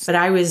that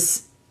I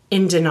was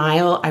in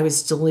denial, I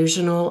was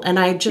delusional, and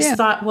I just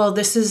thought, well,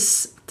 this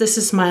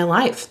is my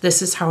life.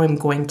 This is how I'm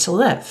going to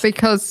live.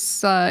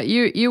 Because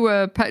you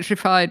were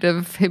petrified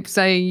of him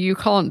saying you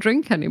can't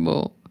drink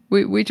anymore.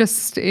 We're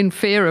just in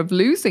fear of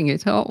losing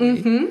it, aren't we?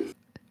 Mm-hmm.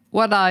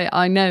 What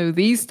I know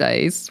these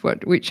days,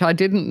 which I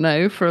didn't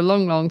know for a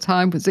long, long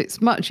time, was it's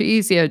much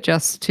easier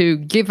just to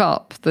give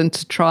up than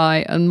to try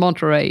and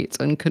moderate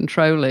and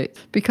control it.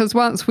 Because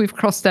once we've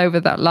crossed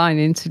over that line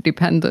into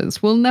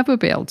dependence, we'll never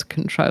be able to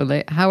control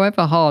it,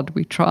 however hard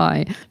we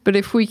try. But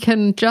if we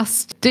can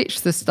just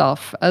ditch the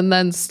stuff and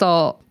then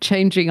start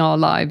changing our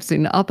lives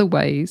in other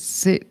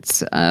ways,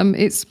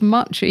 it's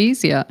much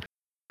easier.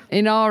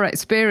 In our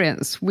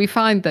experience, we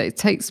find that it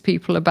takes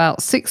people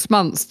about 6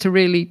 months to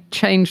really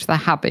change the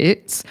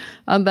habits,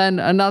 and then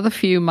another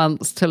few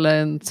months to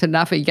learn to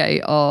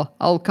navigate our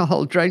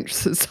alcohol-drenched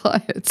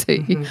society.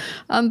 Mm-hmm.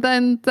 And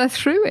then they're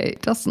through it.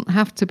 It doesn't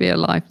have to be a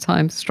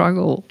lifetime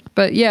struggle.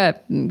 But yeah,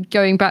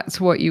 going back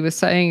to what you were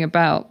saying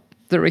about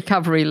the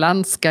recovery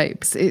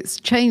landscapes,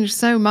 it's changed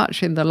so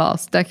much in the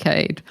last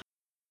decade.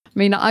 I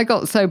mean, I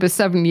got sober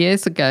 7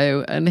 years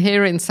ago, and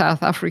here in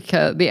South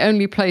Africa, the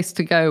only place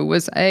to go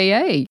was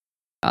AA.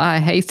 I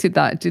hated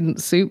that. It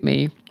didn't suit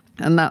me.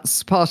 And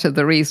that's part of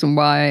the reason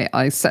why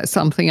I set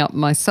something up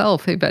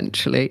myself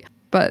eventually.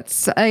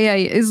 But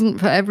AA isn't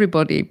for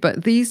everybody.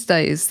 But these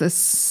days, there's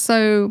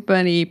so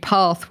many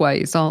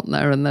pathways, aren't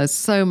there? And there's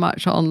so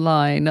much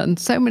online and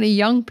so many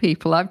young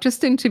people. I've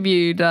just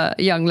interviewed a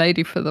young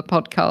lady for the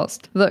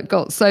podcast that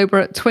got sober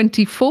at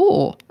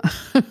 24.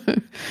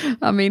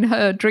 I mean,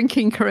 her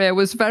drinking career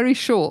was very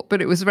short,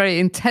 but it was very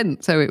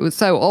intense. So it was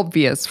so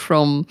obvious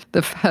from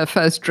her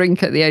first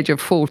drink at the age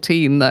of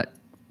 14 that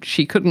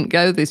she couldn't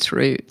go this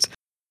route.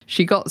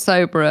 She got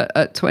sober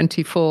at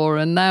 24,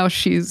 and now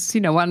she's,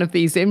 one of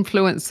these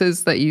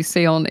influencers that you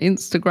see on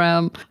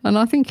Instagram. And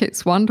I think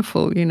it's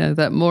wonderful,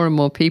 that more and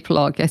more people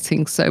are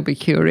getting sober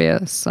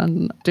curious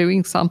and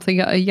doing something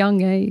at a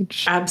young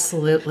age.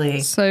 Absolutely.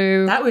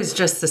 So that was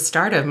just the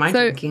start of my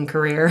drinking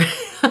career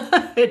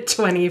at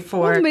 24.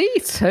 Well, me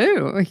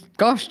too.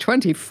 Gosh,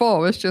 24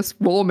 was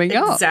just warming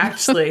up.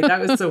 Exactly.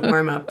 That was the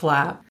warm-up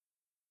lap.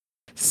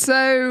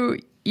 So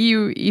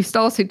you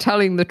started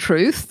telling the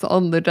truth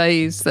on the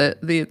days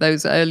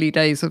those early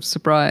days of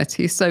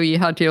sobriety. So you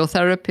had your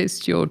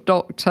therapist, your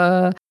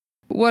doctor.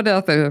 What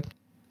other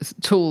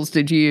tools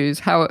did you use?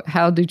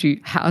 How did you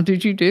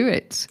do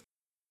it?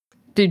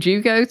 Did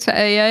you go to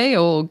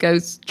AA or go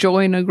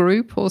join a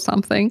group or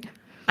something?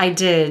 I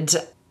did.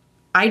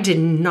 I did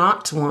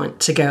not want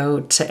to go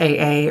to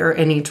AA or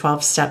any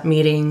 12-step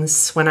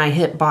meetings when I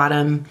hit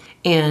bottom,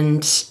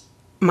 and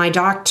my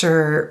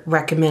doctor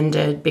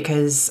recommended,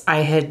 because I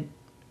had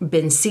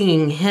been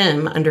seeing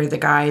him under the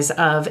guise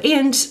of,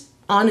 and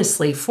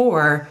honestly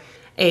for,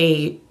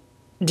 a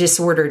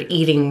disordered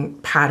eating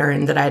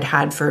pattern that I'd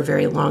had for a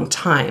very long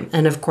time.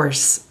 And of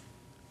course,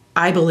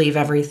 I believe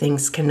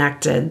everything's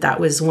connected. That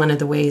was one of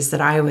the ways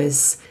that I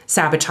was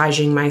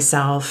sabotaging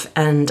myself,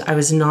 and I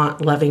was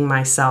not loving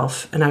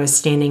myself, and I was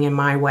standing in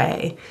my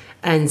way.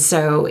 And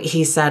so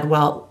he said,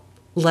 well,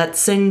 let's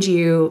send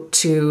you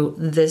to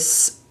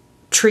this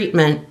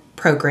treatment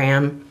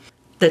program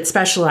that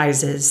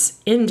specializes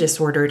in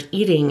disordered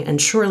eating,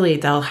 and surely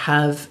they'll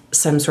have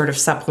some sort of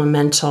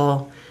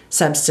supplemental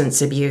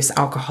substance abuse,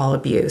 alcohol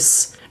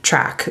abuse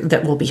track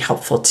that will be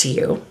helpful to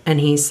you. And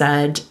he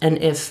said, and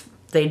if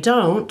they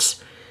don't,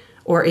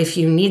 or if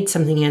you need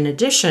something in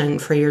addition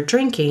for your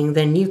drinking,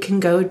 then you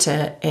can go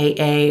to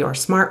AA or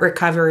Smart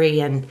Recovery,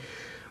 and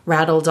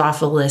rattled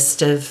off a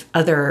list of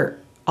other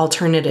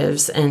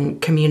alternatives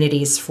and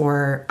communities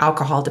for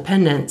alcohol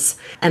dependence.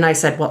 And I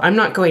said, well, I'm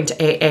not going to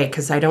AA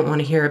because I don't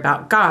want to hear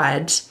about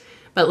God,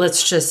 but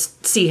let's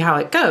just see how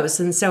it goes.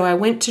 And so I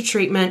went to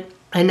treatment,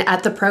 and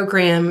at the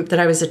program that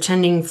I was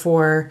attending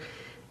for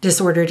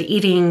disordered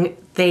eating,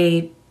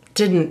 they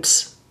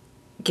didn't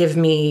give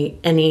me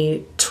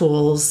any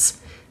tools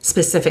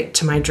specific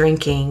to my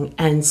drinking.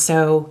 And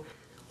so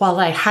while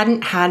I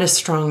hadn't had a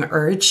strong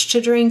urge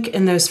to drink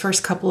in those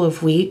first couple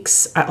of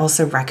weeks, I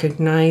also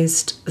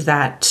recognized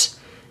that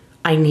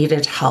I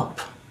needed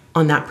help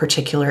on that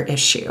particular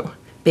issue,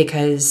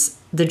 because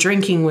the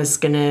drinking was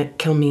going to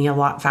kill me a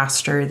lot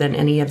faster than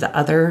any of the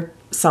other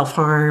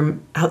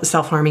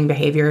self-harming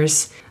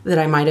behaviors that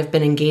I might have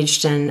been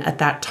engaged in at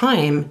that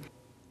time.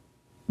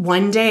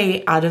 One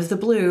day, out of the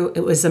blue,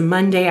 it was a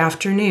Monday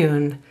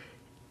afternoon,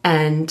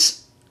 and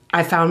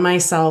I found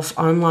myself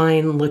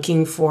online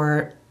looking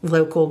for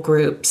local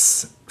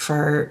groups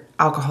for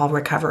alcohol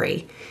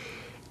recovery.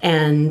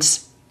 And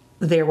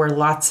there were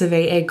lots of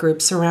AA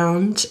groups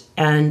around,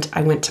 and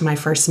I went to my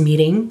first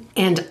meeting,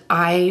 and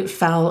I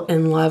fell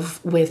in love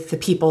with the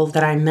people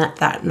that I met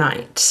that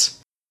night.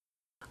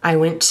 I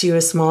went to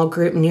a small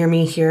group near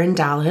me here in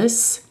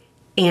Dallas,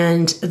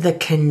 and the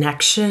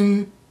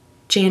connection,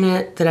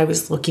 Janet, that I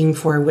was looking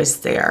for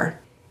was there.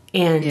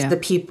 And the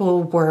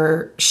people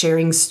were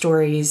sharing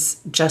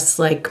stories just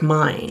like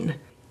mine.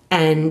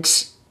 And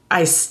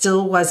I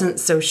still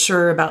wasn't so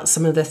sure about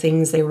some of the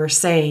things they were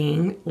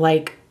saying,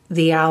 like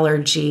the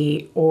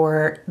allergy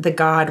or the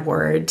God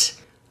word.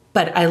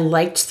 But I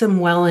liked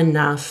them well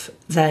enough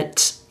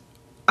that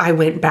I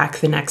went back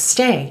the next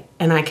day,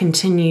 and I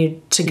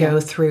continued to go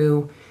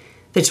through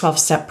the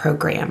 12-step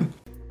program.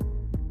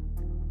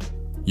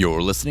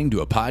 You're listening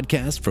to a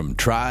podcast from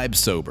Tribe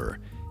Sober.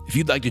 If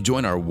you'd like to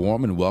join our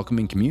warm and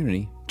welcoming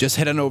community, just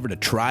head on over to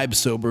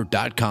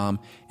tribesober.com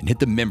and hit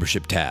the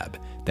membership tab.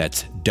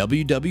 That's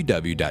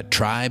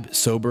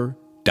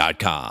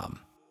www.tribesober.com.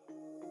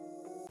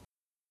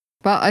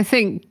 But I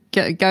think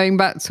going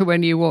back to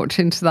when you walked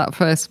into that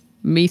first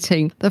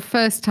meeting, the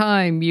first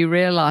time you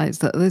realize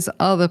that there's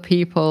other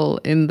people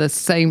in the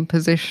same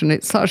position,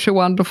 it's such a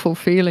wonderful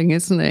feeling,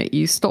 isn't it?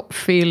 You stop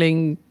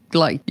feeling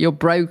like you're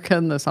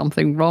broken, there's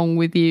something wrong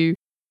with you.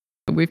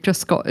 We've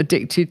just got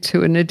addicted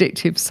to an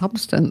addictive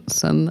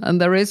substance,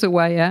 and there is a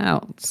way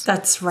out.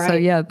 That's right. So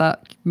yeah,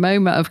 that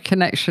moment of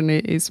connection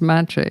is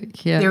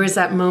magic. Yeah. There was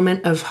that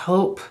moment of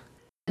hope.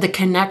 The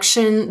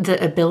connection,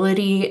 the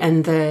ability,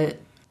 and the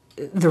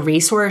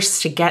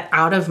resource to get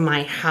out of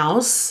my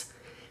house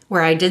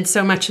where I did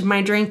so much of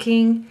my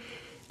drinking,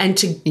 and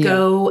to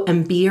go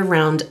and be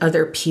around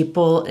other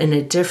people in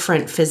a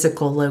different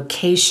physical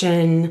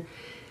location,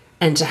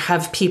 and to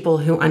have people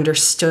who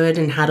understood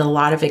and had a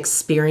lot of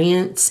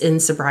experience in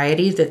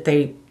sobriety that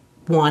they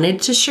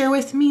wanted to share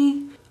with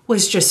me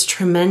was just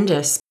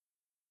tremendous.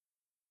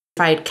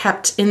 If I had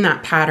kept in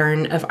that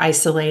pattern of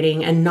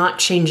isolating and not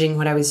changing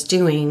what I was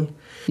doing,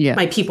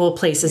 my people,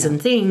 places,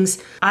 and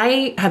things,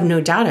 I have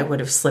no doubt I would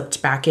have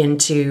slipped back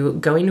into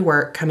going to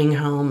work, coming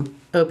home,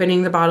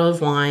 opening the bottle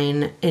of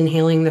wine,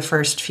 inhaling the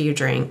first few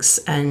drinks,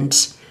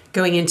 and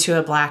going into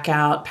a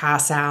blackout,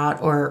 pass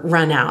out, or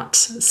run out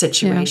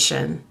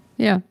situation.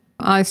 Yeah.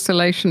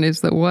 Isolation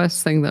is the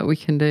worst thing that we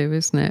can do,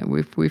 isn't it?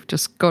 We've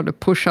just got to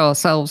push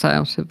ourselves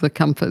out of the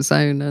comfort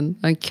zone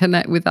and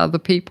connect with other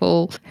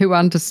people who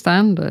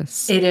understand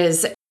us. It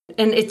is.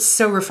 And it's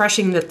so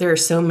refreshing that there are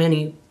so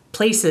many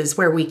places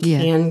where we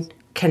can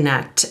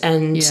connect.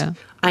 And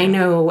I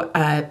know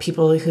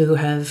people who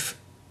have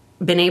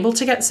been able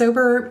to get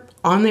sober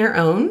on their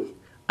own.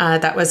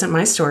 That wasn't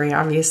my story,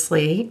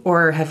 obviously,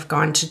 or have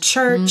gone to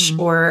church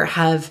or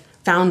have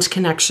found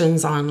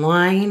connections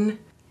online.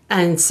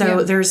 And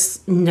so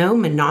there's no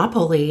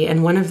monopoly.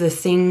 And one of the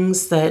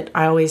things that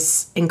I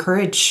always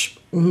encourage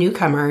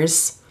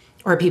newcomers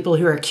or people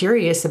who are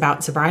curious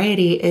about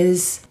sobriety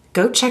is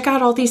go check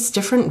out all these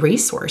different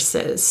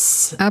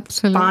resources.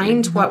 Absolutely.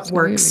 Find what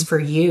works for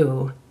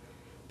you,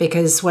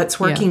 because what's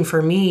working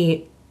for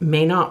me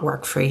may not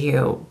work for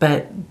you,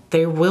 but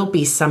there will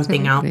be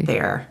something out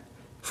there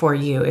for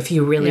you if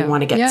you really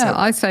want to get sober.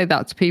 I say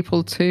that to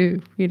people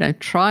too.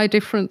 Try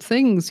different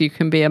things. You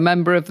can be a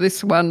member of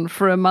this one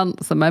for a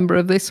month, a member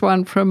of this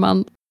one for a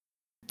month.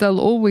 There'll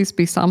always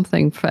be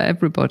something for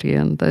everybody,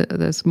 and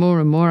there's more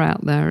and more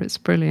out there. It's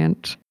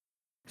brilliant.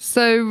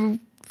 So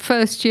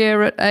first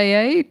year at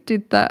AA,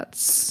 did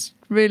that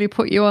really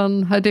put you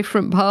on a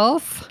different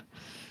path?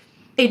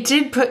 It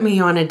did put me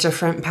on a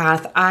different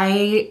path.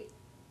 I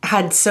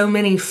had so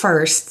many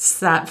firsts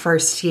that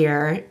first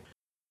year.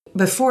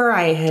 Before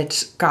I had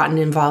gotten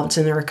involved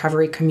in the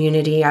recovery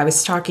community, I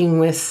was talking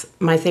with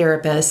my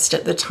therapist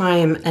at the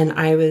time, and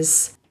I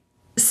was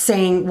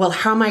saying, well,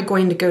 how am I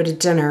going to go to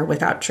dinner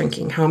without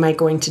drinking? How am I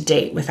going to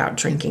date without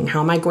drinking?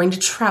 How am I going to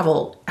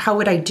travel? How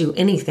would I do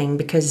anything?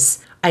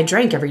 Because I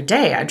drank every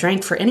day. I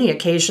drank for any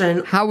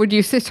occasion. How would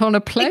you sit on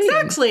a plane?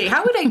 Exactly.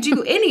 How would I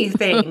do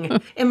anything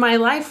in my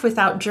life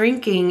without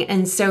drinking?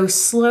 And so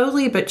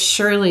slowly but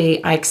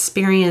surely, I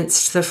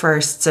experienced the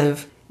firsts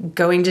of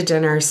going to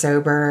dinner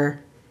sober,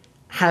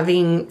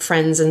 having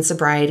friends in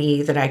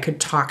sobriety that I could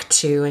talk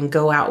to and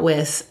go out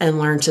with and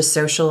learn to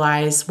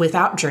socialize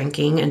without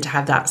drinking and to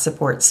have that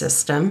support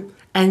system.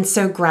 And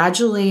so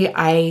gradually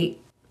I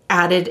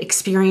added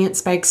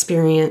experience by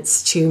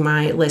experience to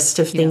my list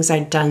of things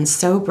I'd done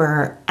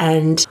sober,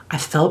 and I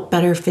felt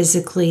better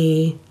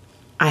physically.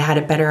 I had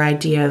a better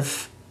idea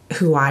of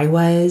who I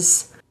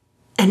was,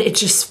 and it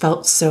just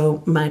felt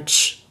so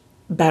much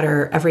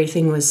better.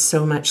 Everything was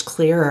so much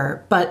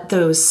clearer. But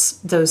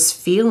those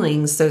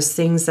feelings, those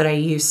things that I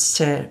used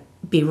to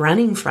be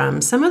running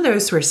from, some of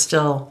those were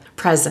still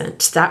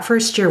present. That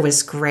first year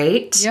was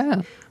great.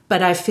 Yeah.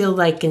 But I feel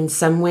like in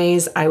some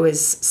ways I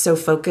was so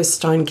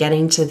focused on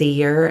getting to the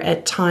year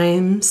at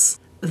times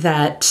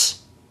that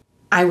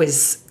I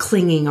was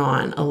clinging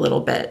on a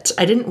little bit.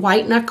 I didn't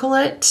white knuckle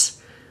it,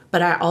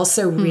 but I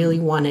also really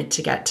wanted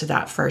to get to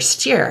that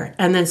first year.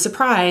 And then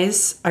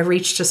surprise, I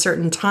reached a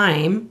certain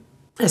time,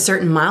 a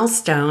certain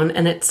milestone,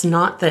 and it's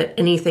not that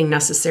anything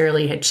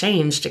necessarily had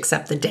changed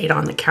except the date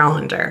on the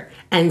calendar.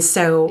 And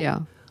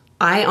so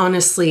I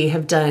honestly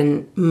have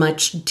done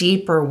much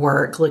deeper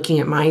work looking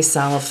at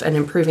myself and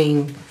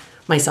improving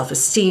my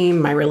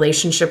self-esteem, my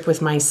relationship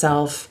with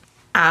myself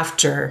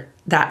after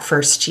that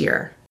first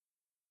year.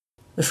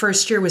 The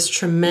first year was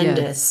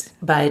tremendous,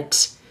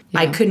 but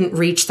I couldn't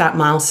reach that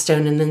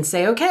milestone and then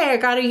say, okay, I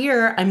got a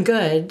year, I'm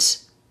good.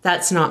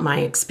 That's not my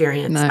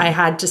experience. No, I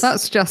had to.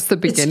 That's just the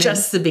beginning. It's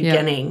just the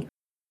beginning.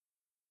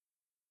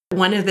 Yeah.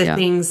 One of the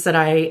things that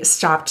I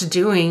stopped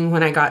doing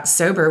when I got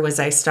sober was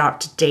I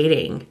stopped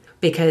dating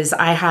because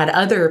I had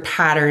other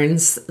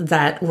patterns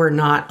that were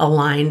not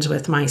aligned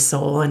with my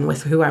soul and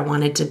with who I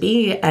wanted to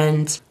be.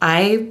 And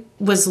I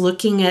was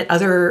looking at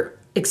other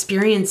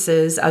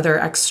experiences, other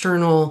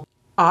external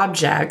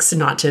objects,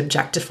 not to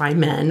objectify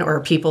men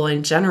or people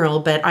in general,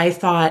 but I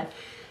thought,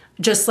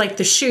 just like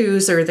the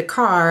shoes or the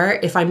car,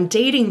 if I'm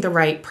dating the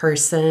right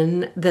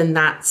person, then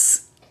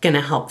that's going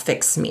to help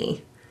fix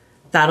me.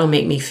 That'll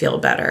make me feel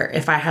better.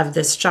 If I have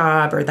this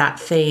job or that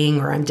thing,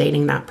 or I'm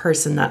dating that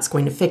person, that's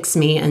going to fix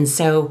me. And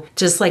so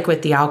just like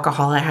with the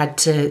alcohol, I had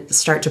to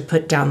start to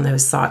put down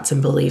those thoughts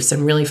and beliefs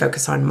and really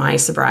focus on my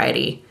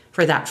sobriety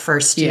for that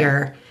first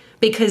year.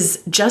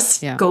 Because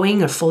just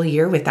going a full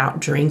year without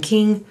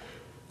drinking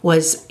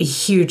was a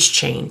huge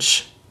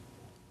change.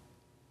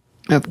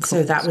 Of course,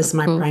 so that was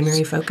my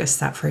primary focus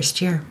that first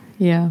year.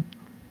 Yeah.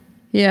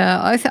 Yeah,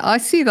 I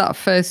see that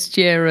first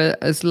year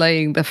as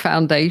laying the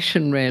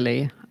foundation,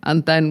 really,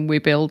 and then we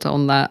build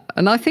on that.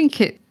 And I think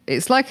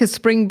it's like a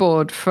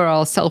springboard for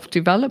our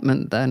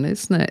self-development then,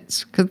 isn't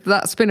it? Because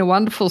that's been a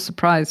wonderful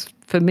surprise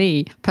for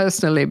me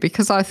personally,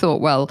 because I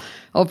thought, well,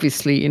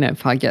 obviously,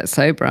 if I get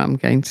sober, I'm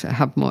going to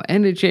have more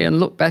energy and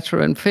look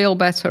better and feel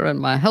better and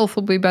my health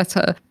will be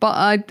better.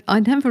 But I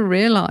never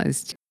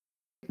realized.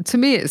 To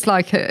me, it's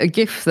like a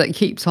gift that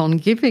keeps on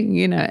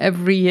giving.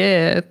 Every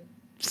year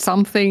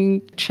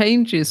something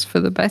changes for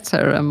the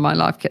better and my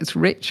life gets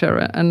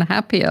richer and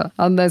happier.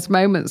 And there's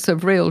moments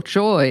of real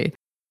joy.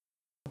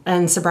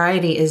 And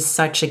sobriety is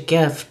such a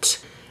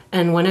gift.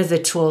 And one of the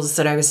tools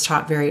that I was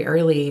taught very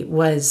early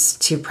was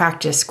to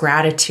practice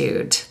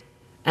gratitude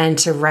and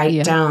to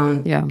write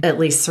down at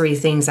least 3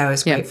 things I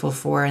was grateful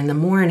for in the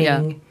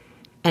morning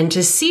and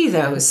to see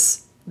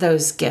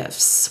those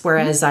gifts.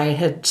 Whereas I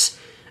had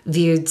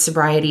viewed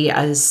sobriety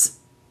as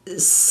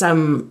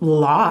some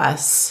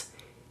loss,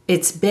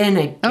 it's been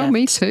a gift. Oh,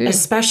 me too.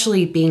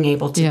 Especially being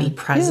able to be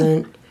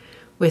present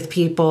with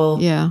people,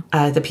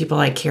 the people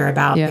I care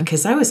about,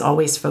 because I was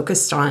always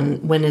focused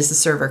on when is the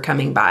server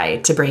coming by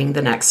to bring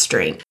the next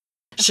drink.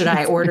 Should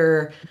I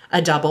order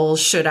a double?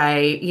 Should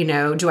I,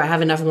 do I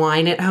have enough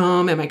wine at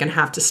home? Am I going to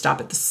have to stop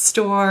at the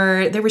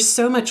store? There was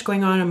so much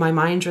going on in my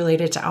mind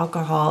related to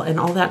alcohol, and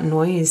all that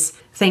noise,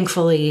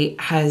 thankfully,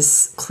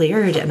 has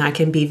cleared, and I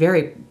can be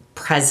very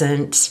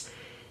present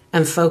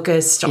and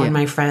focused on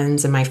my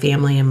friends and my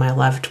family and my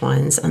loved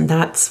ones. And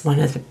that's one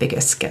of the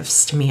biggest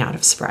gifts to me out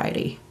of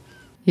sobriety.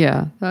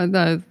 Yeah,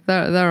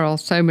 there are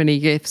so many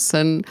gifts.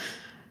 And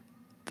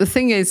the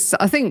thing is,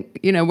 I think,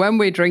 when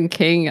we're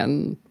drinking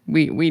and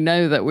we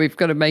know that we've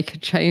got to make a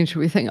change,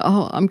 we think,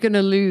 I'm going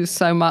to lose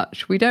so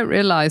much. We don't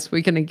realize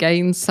we're going to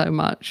gain so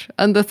much.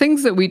 And the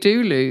things that we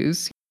do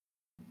lose,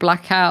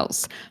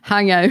 blackouts,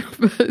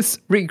 hangovers,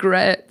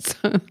 regrets,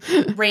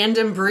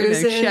 random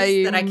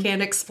bruises that I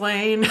can't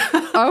explain.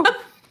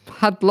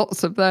 Had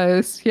lots of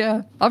those.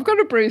 Yeah. I've got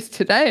a bruise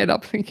today and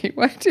I'm thinking,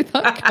 where did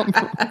that come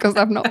from? Because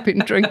I've not been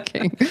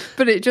drinking.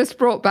 But it just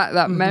brought back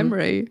that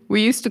memory.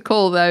 We used to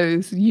call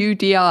those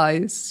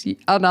UDIs,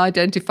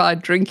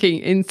 unidentified drinking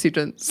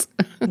incidents.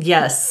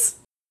 Yes.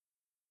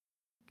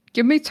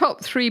 Give me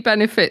top 3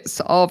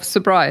 benefits of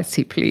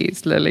sobriety,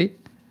 please, Lily.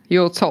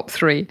 Your top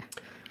 3.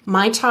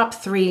 My top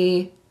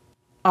 3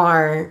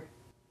 are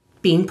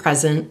being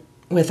present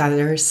with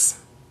others,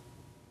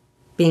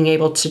 being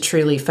able to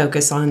truly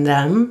focus on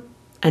them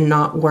and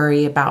not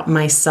worry about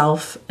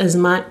myself as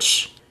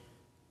much,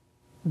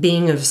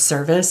 being of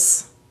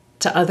service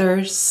to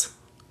others.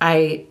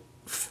 I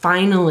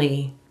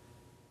finally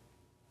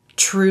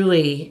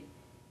truly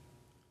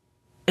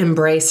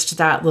embraced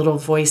that little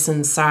voice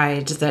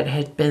inside that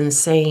had been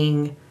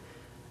saying,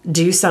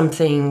 do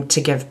something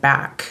to give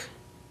back,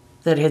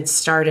 that had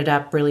started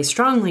up really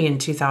strongly in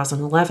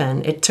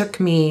 2011. It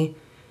took me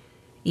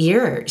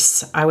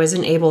years. I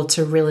wasn't able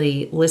to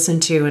really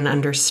listen to and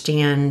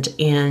understand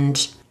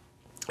and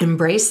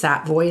embrace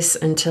that voice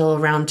until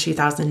around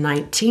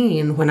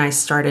 2019, when I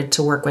started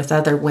to work with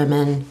other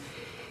women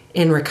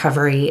in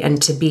recovery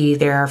and to be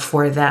there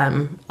for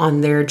them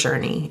on their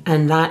journey.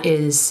 And that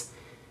is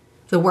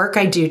the work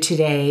I do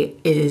today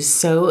is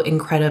so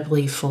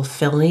incredibly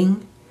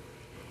fulfilling.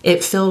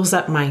 It fills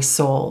up my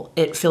soul.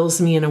 It fills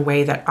me in a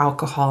way that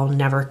alcohol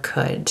never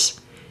could.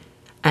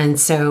 And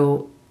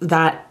so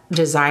that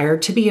desire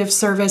to be of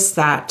service,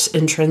 that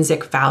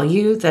intrinsic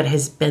value that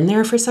has been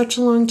there for such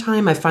a long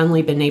time, I've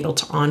finally been able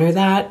to honor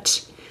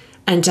that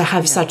and to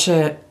have such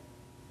a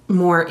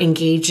more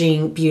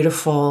engaging,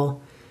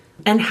 beautiful,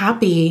 and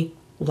happy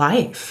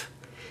life.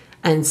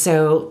 And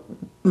so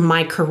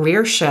my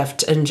career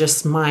shift and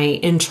just my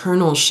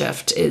internal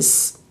shift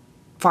is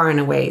far and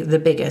away the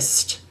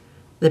biggest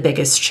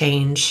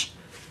change.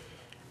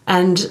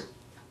 And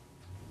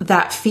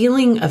that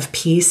feeling of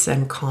peace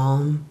and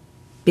calm,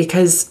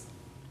 because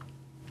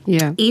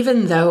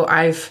even though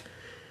I've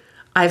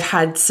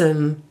had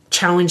some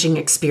challenging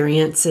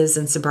experiences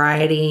in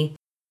sobriety,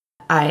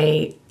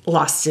 I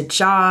lost a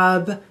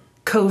job.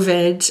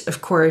 COVID,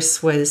 of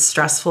course, was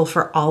stressful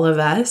for all of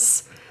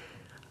us.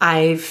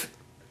 I've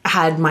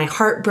had my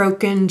heart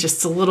broken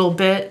just a little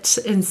bit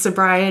in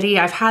sobriety.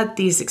 I've had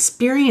these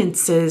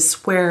experiences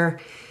where,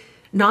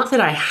 not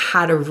that I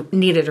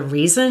needed a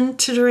reason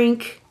to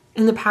drink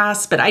in the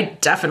past, but I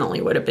definitely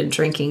would have been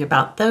drinking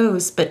about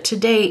those. But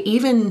today,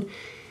 even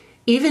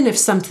if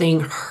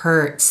something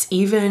hurts,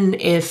 even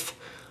if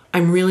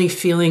I'm really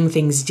feeling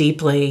things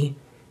deeply,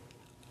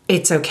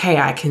 it's okay.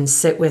 I can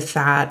sit with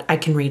that. I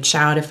can reach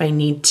out if I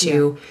need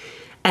to. Yeah.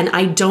 And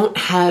I don't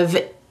have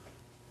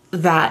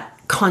that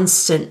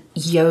constant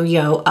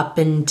yo-yo up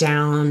and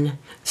down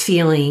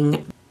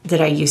feeling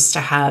that I used to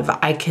have.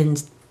 I can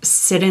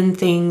sit in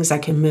things. I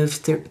can move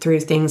through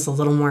things a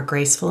little more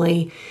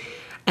gracefully.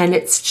 And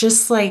it's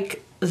just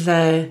like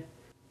the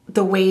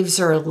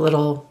waves are a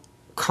little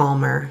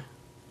calmer.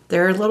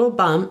 There are little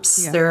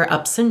bumps. Yeah. There are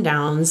ups and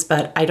downs,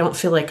 but I don't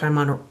feel like I'm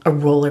on a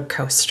roller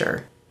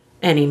coaster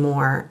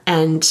anymore.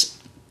 And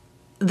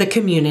the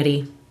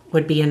community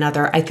would be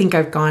another. I think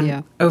I've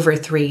gone over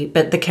 3,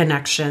 but the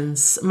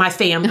connections, my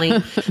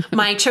family,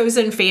 my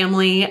chosen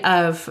family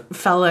of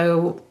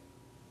fellow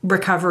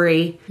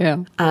recovery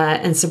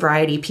and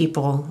sobriety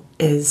people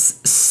is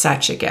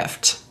such a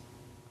gift.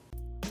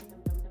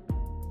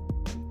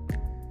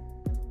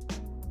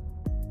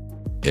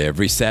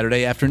 Every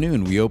Saturday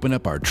afternoon, we open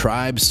up our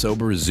Tribe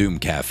Sober Zoom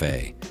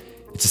Cafe.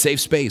 It's a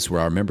safe space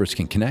where our members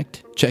can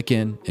connect, check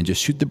in, and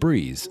just shoot the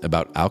breeze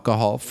about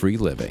alcohol-free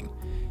living.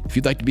 If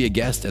you'd like to be a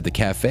guest at the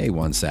cafe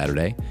one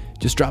Saturday,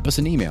 just drop us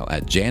an email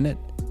at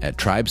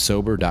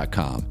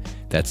janet@tribesober.com.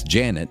 That's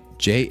Janet,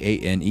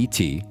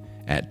 Janet,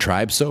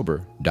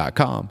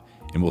 @tribesober.com,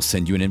 and we'll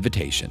send you an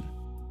invitation.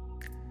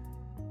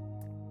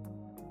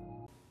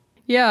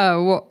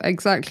 Yeah,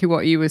 exactly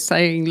what you were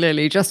saying,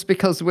 Lily. Just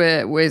because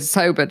we're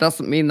sober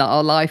doesn't mean that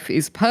our life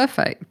is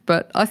perfect.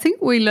 But I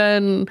think we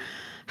learn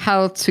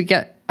how to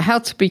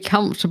be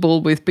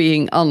comfortable with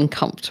being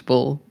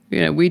uncomfortable.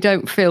 We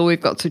don't feel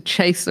we've got to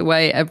chase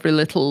away every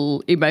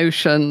little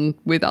emotion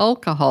with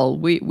alcohol.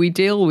 We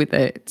deal with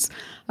it.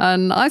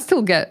 And I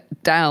still get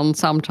down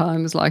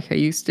sometimes like I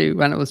used to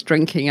when I was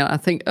drinking. And I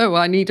think,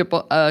 I need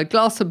a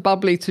glass of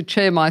bubbly to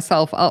cheer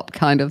myself up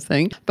kind of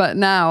thing. But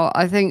now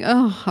I think,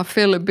 I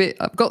feel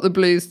I've got the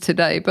blues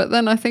today. But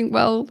then I think,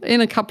 well,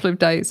 in a couple of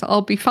days,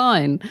 I'll be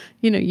fine.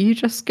 You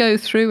just go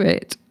through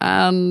it.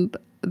 And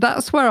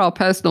that's where our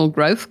personal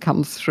growth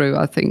comes through,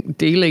 I think,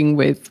 dealing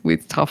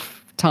with tough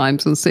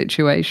times and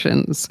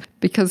situations,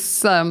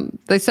 because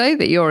they say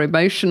that your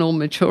emotional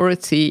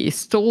maturity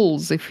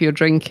stalls if you're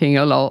drinking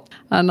a lot.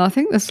 And I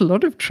think there's a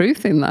lot of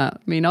truth in that. I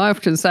mean, I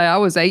often say I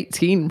was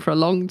 18 for a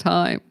long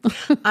time.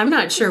 I'm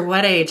not sure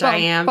what age I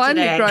am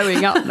finally today.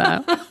 Growing up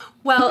now.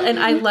 Well, and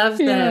I love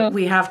that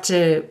we have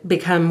to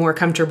become more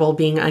comfortable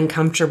being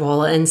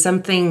uncomfortable. And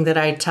something that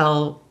I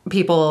tell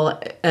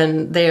people,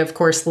 and they of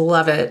course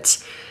love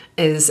it,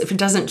 is if it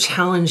doesn't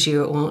challenge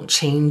you, it won't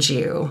change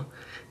you.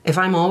 If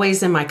I'm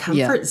always in my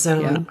comfort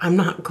zone, I'm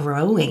not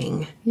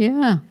growing.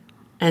 Yeah.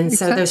 And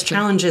so those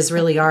challenges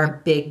really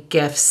are big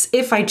gifts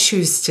if I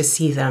choose to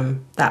see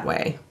them that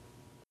way.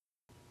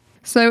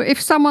 So if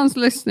someone's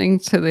listening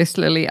to this,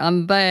 Lily,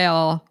 and they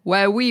are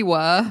where we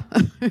were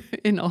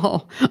in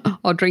our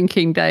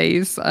drinking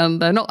days,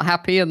 and they're not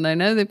happy and they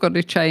know they've got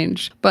to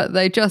change, but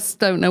they just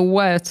don't know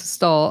where to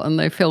start and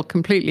they feel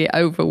completely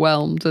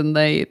overwhelmed and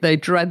they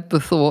dread the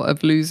thought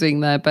of losing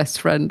their best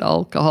friend,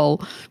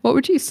 alcohol, what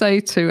would you say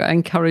to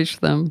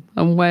encourage them,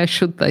 and where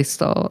should they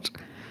start?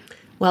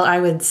 Well, I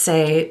would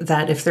say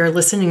that if they're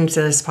listening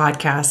to this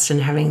podcast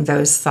and having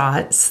those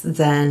thoughts,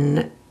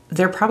 then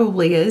there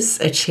probably is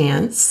a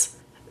chance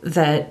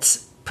that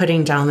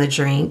putting down the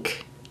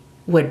drink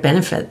would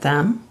benefit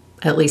them,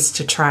 at least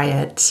to try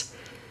it.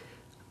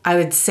 I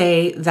would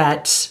say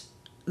that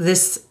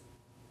this,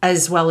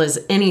 as well as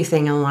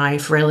anything in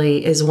life,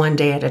 really is one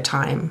day at a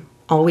time.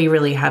 All we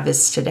really have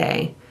is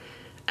today.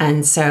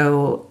 And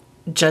so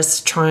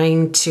just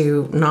trying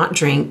to not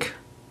drink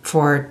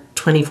for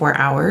 24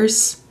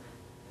 hours,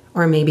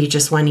 or maybe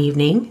just one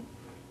evening,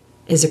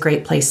 is a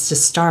great place to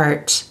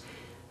start.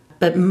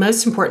 But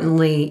most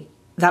importantly,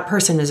 that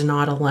person is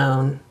not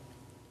alone.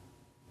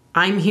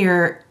 I'm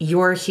here,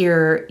 you're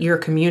here, your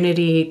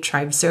community,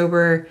 Tribe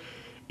Sober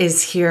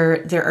is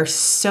here. There are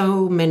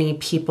so many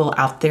people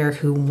out there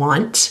who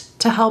want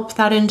to help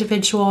that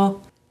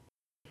individual.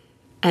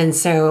 And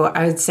so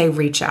I would say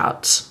reach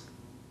out.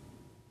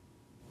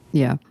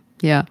 Yeah.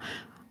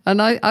 And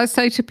I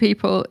say to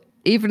people,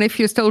 even if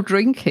you're still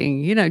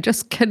drinking,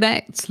 just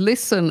connect,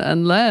 listen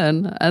and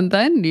learn. And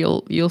then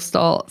you'll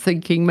start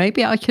thinking,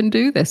 maybe I can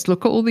do this.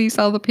 Look at all these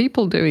other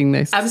people doing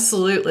this.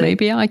 Absolutely.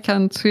 Maybe I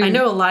can too. I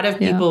know a lot of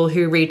people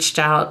who reached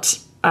out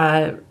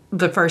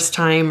the first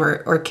time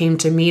or came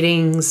to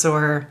meetings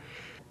or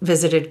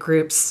visited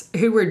groups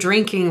who were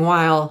drinking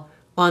while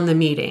on the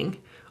meeting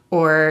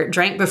or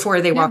drank before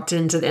they walked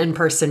into the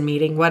in-person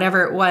meeting.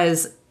 Whatever it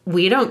was,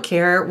 we don't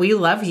care. We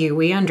love you.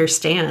 We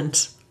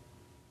understand.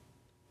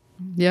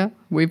 Yeah,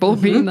 we've all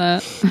been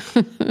there.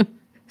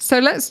 So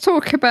let's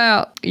talk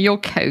about your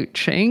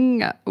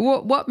coaching.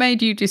 What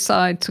made you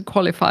decide to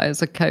qualify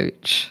as a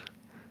coach?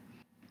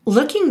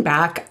 Looking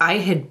back, I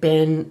had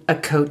been a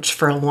coach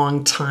for a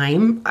long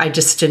time. I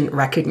just didn't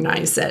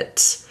recognize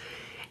it.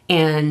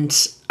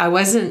 And I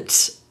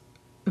wasn't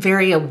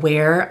very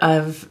aware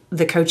of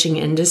the coaching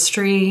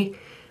industry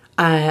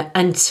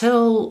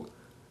until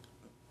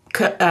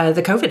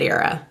the COVID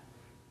era.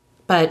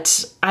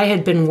 But I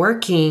had been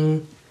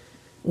working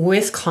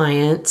with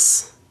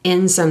clients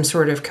in some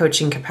sort of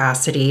coaching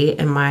capacity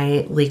in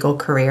my legal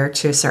career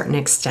to a certain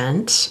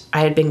extent. I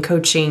had been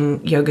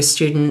coaching yoga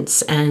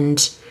students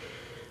and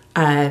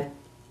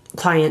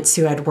clients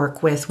who I'd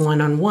work with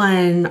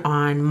one-on-one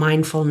on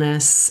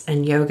mindfulness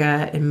and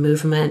yoga and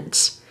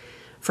movement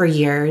for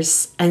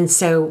years. And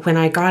so when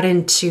I got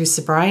into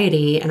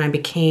sobriety and I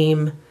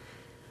became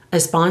a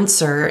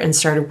sponsor and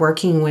started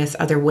working with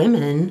other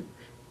women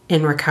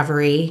in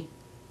recovery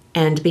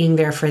and being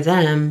there for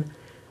them,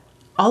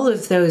 all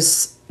of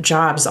those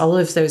jobs, all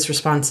of those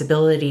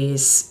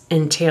responsibilities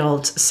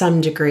entailed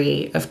some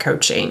degree of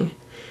coaching.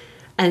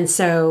 And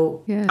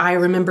so I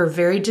remember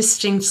very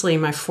distinctly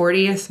my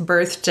 40th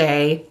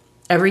birthday,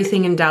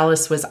 everything in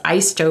Dallas was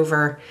iced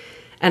over,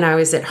 and I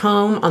was at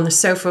home on the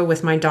sofa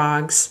with my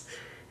dogs,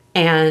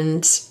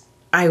 and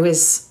I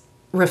was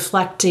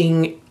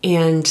reflecting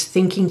and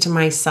thinking to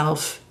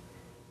myself,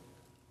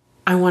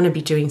 I want to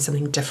be doing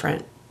something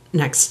different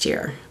next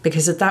year.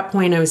 Because at that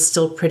point, I was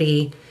still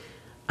pretty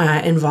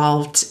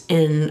involved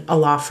in a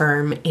law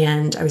firm,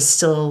 and I was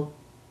still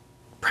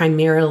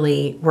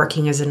primarily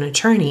working as an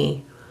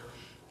attorney.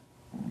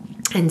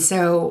 And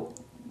so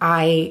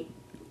I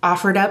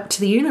offered up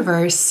to the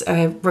universe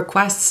a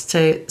request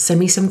to send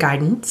me some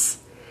guidance.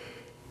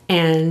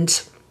 And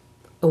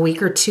a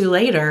week or two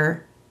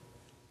later,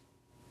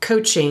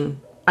 coaching,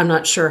 I'm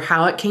not sure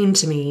how it came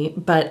to me,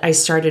 but I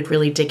started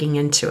really digging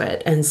into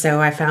it. And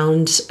so I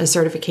found a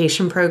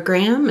certification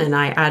program and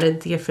I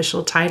added the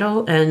official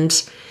title,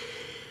 and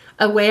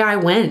away I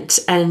went.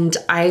 And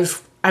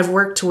I've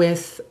worked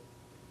with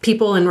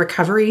people in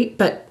recovery,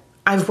 but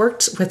I've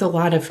worked with a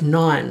lot of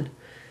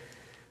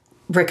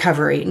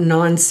non-recovery,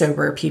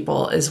 non-sober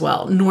people as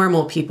well,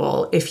 normal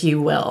people, if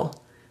you will,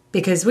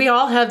 because we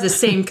all have the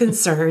same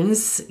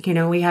concerns.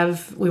 We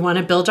want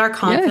to build our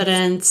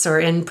confidence or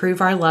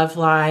improve our love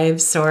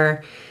lives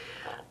or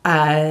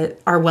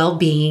our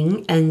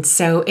well-being. And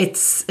so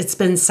it's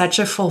been such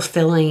a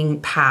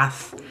fulfilling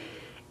path.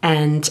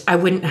 And I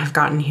wouldn't have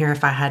gotten here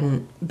if I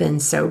hadn't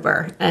been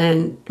sober.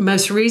 And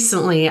most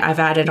recently, I've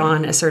added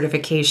on a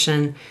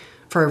certification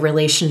for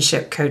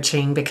relationship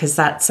coaching, because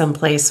that's some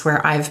place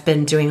where I've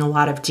been doing a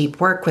lot of deep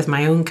work with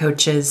my own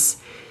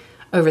coaches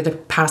over the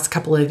past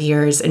couple of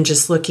years, and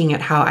just looking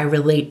at how I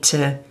relate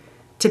to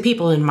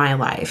people in my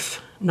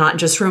life, not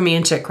just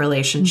romantic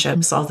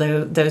relationships,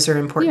 although those are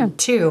important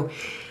too.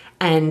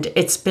 And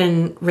it's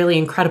been really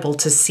incredible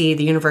to see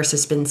the universe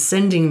has been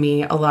sending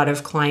me a lot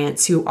of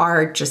clients who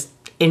are just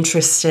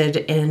interested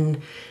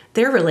in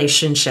their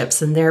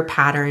relationships and their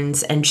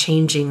patterns and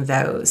changing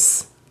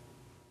those.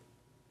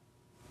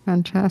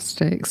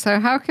 Fantastic. So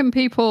how can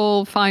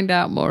people find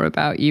out more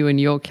about you and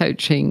your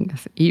coaching?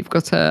 You've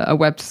got a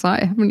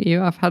website, haven't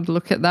you? I've had a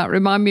look at that.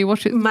 Remind me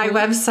what it's My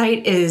called.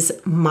 website is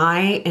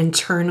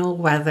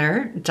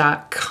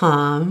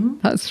myinternalweather.com.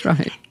 That's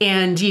right.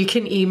 And you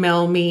can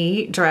email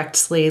me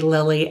directly,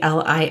 Lily,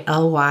 Lily, at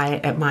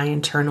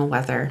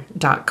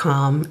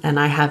myinternalweather.com. And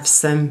I have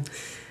some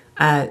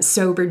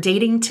sober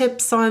dating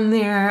tips on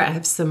there. I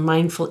have some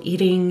mindful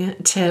eating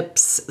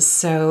tips.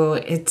 So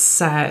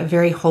it's a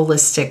very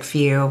holistic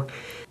view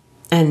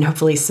and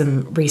hopefully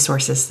some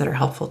resources that are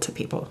helpful to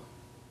people.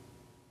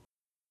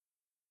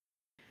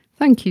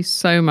 Thank you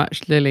so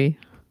much, Lily.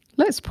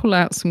 Let's pull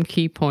out some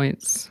key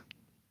points.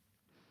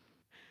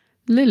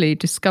 Lily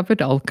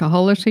discovered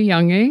alcohol at a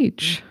young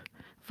age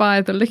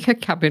via the liquor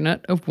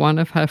cabinet of one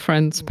of her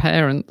friend's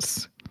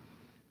parents.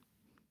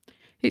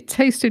 It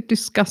tasted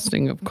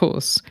disgusting, of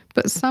course,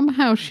 but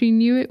somehow she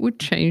knew it would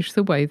change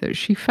the way that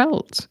she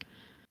felt.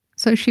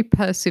 So she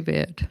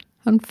persevered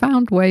and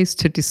found ways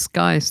to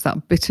disguise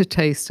that bitter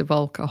taste of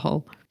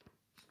alcohol.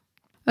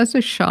 As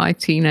a shy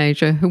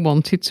teenager who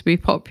wanted to be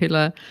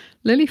popular,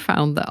 Lily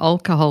found that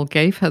alcohol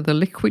gave her the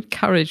liquid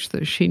courage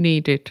that she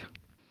needed.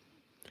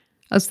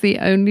 As the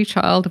only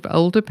child of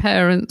older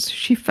parents,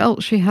 she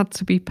felt she had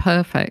to be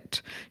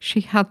perfect.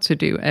 She had to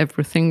do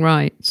everything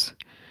right.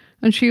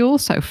 And she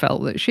also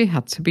felt that she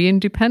had to be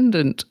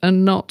independent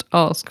and not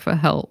ask for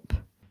help.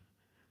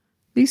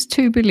 These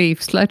two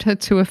beliefs led her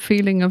to a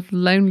feeling of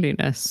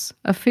loneliness,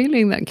 a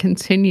feeling that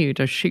continued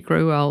as she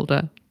grew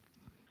older.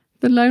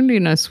 The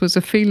loneliness was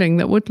a feeling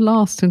that would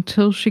last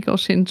until she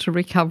got into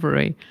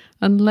recovery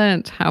and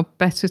learnt how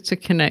better to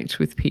connect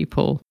with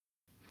people,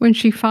 when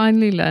she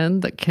finally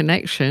learned that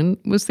connection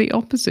was the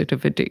opposite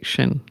of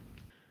addiction.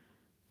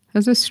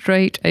 As a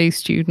straight A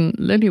student,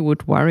 Lily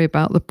would worry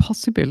about the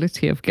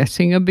possibility of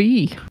getting a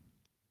B.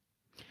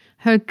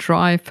 Her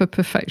drive for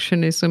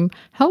perfectionism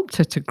helped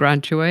her to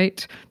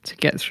graduate, to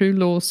get through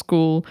law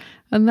school,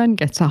 and then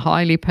get a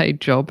highly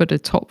paid job at a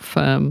top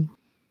firm.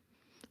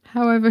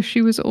 However,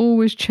 she was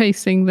always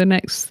chasing the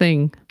next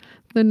thing,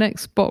 the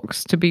next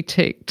box to be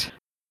ticked.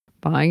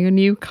 Buying a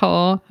new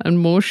car and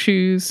more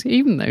shoes,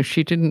 even though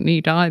she didn't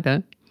need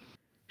either.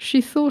 She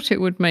thought it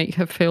would make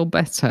her feel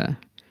better,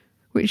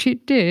 which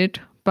it did,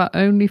 but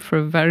only for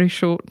a very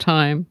short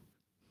time.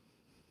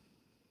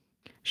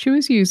 She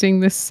was using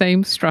this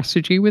same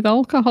strategy with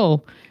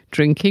alcohol,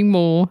 drinking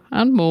more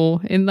and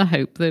more in the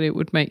hope that it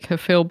would make her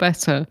feel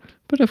better.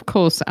 But of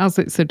course, as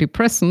it's a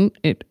depressant,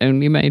 it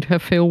only made her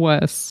feel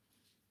worse.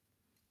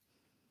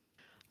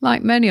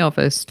 Like many of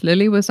us,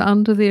 Lily was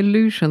under the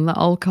illusion that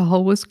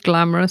alcohol was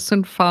glamorous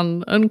and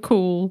fun and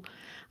cool,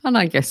 and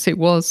I guess it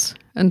was,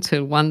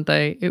 until one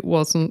day it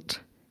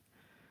wasn't.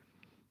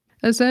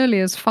 As early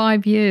as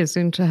 5 years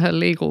into her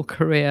legal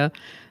career,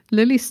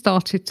 Lily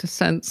started to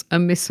sense a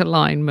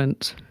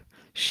misalignment.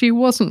 She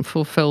wasn't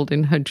fulfilled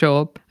in her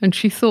job, and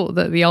she thought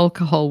that the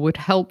alcohol would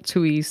help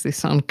to ease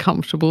this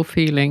uncomfortable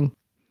feeling.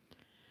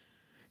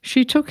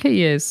 She took a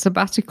year's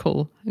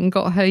sabbatical and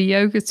got her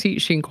yoga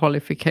teaching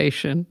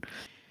qualification.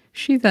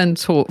 She then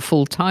taught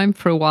full-time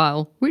for a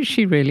while, which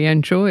she really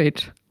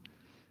enjoyed.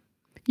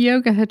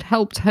 Yoga had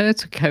helped her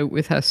to cope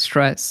with her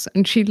stress,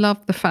 and she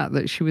loved the fact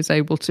that she was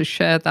able to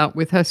share that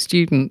with her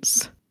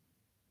students.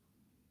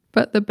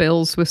 But the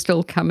bills were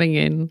still coming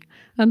in,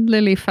 and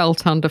Lily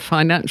felt under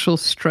financial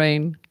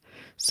strain,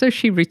 so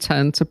she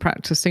returned to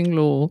practicing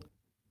law.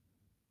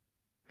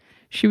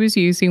 She was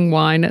using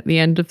wine at the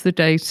end of the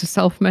day to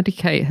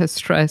self-medicate her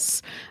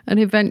stress, and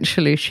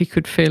eventually she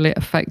could feel it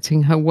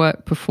affecting her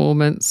work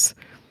performance.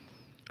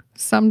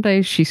 Some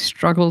days she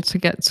struggled to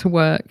get to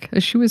work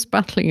as she was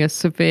battling a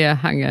severe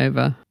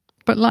hangover.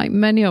 But like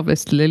many of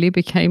us, Lily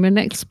became an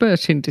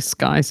expert in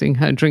disguising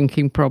her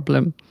drinking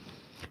problem.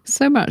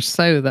 So much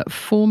so that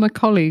former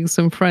colleagues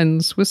and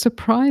friends were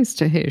surprised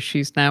to hear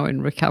she's now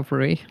in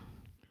recovery.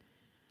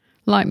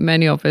 Like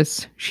many of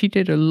us, she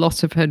did a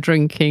lot of her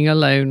drinking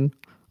alone,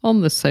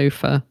 on the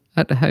sofa,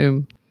 at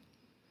home.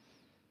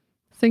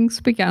 Things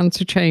began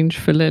to change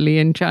for Lily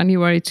in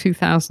January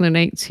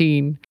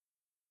 2018.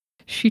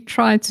 She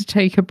tried to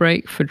take a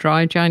break for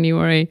dry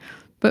January,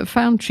 but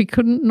found she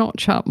couldn't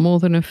notch up more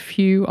than a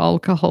few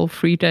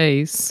alcohol-free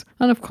days.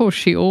 And of course,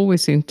 she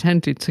always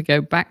intended to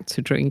go back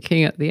to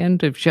drinking at the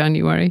end of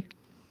January.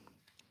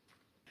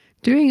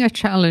 Doing a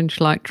challenge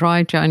like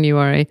dry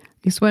January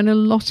is when a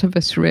lot of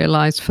us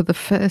realise for the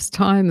first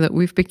time that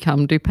we've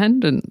become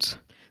dependent.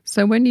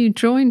 So when you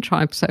join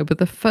Tribe Sober,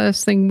 the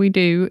first thing we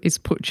do is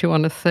put you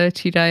on a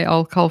 30-day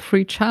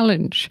alcohol-free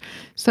challenge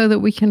so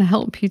that we can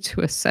help you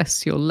to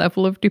assess your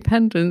level of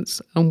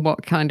dependence and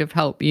what kind of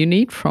help you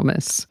need from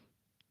us.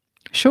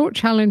 Short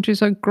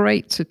challenges are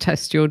great to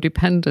test your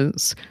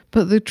dependence,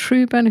 but the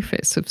true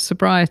benefits of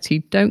sobriety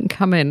don't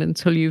come in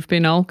until you've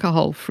been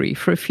alcohol-free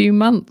for a few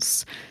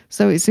months.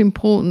 So it's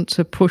important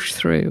to push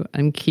through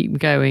and keep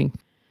going.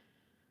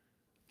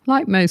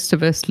 Like most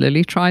of us,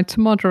 Lily tried to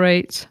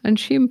moderate, and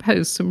she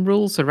imposed some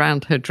rules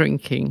around her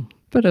drinking.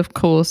 But of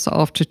course,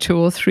 after 2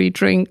 or 3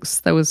 drinks,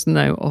 there was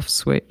no off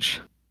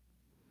switch.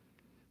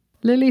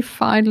 Lily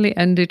finally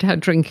ended her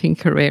drinking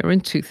career in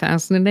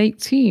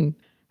 2018,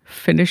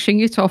 finishing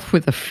it off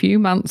with a few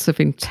months of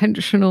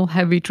intentional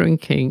heavy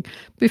drinking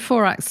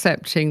before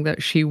accepting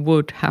that she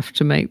would have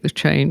to make the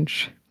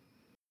change.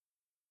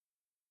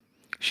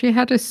 She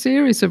had a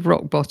series of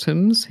rock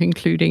bottoms,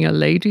 including a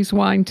ladies'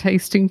 wine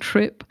tasting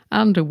trip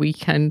and a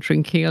weekend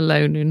drinking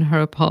alone in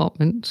her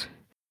apartment.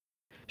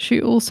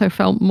 She also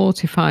felt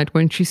mortified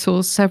when she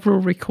saw several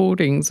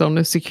recordings on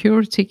a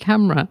security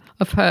camera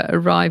of her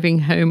arriving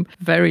home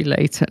very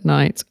late at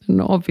night, and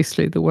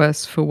obviously the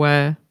worse for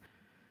wear.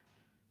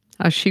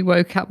 As she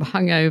woke up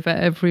hungover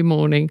every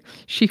morning,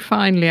 she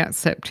finally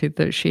accepted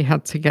that she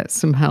had to get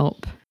some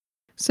help.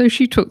 So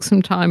she took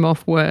some time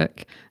off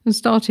work and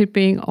started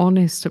being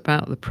honest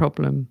about the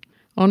problem.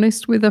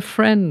 Honest with a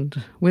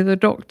friend, with a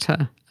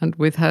doctor, and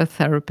with her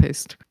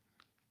therapist.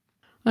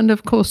 And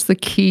of course, the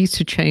key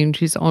to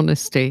change is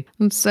honesty.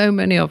 And so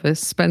many of us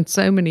spend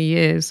so many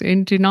years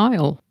in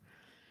denial.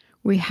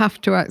 We have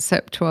to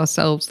accept to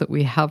ourselves that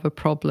we have a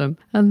problem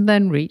and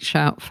then reach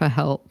out for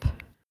help.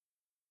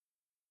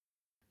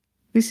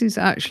 This is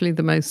actually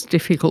the most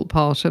difficult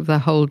part of the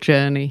whole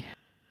journey.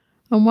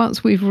 And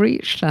once we've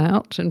reached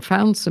out and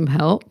found some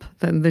help,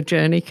 then the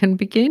journey can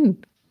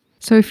begin.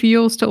 So if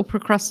you're still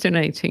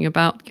procrastinating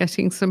about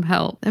getting some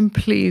help, then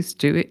please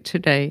do it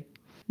today.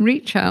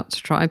 Reach out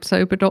to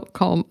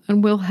tribesober.com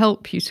and we'll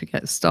help you to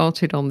get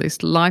started on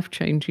this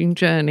life-changing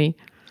journey.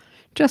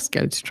 Just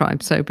go to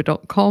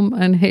tribesober.com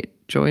and hit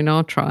join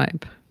our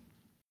tribe.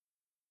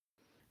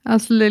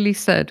 As Lily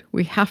said,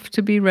 we have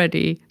to be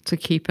ready to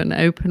keep an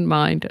open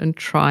mind and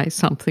try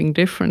something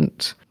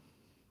different.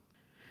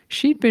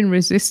 She'd been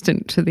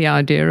resistant to the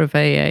idea of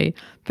AA,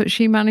 but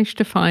she managed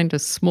to find a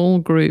small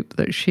group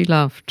that she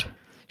loved.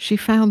 She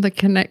found the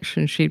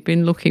connection she'd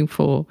been looking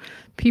for,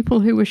 people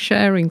who were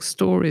sharing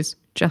stories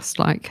just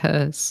like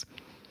hers.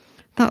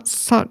 That's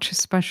such a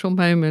special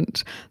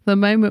moment, the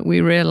moment we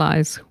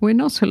realise we're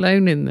not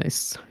alone in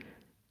this.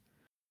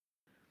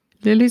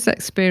 Lily's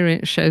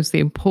experience shows the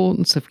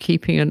importance of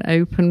keeping an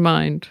open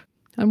mind,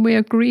 and we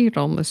agreed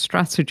on the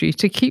strategy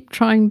to keep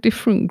trying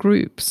different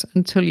groups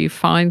until you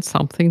find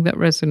something that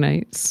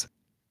resonates.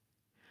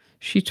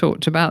 She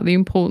talked about the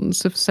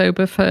importance of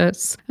sober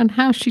firsts and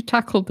how she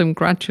tackled them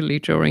gradually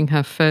during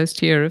her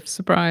first year of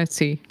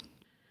sobriety.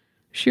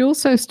 She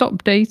also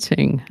stopped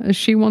dating as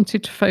she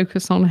wanted to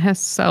focus on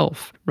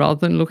herself rather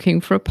than looking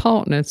for a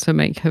partner to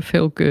make her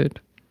feel good.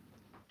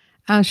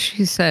 As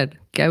she said,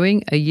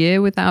 going a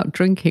year without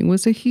drinking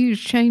was a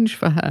huge change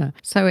for her,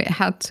 so it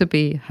had to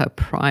be her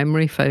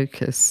primary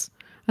focus.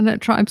 And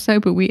at Tribe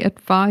Sober, we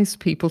advise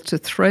people to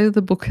throw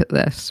the book at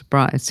their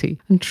sobriety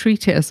and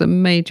treat it as a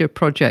major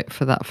project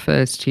for that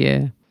first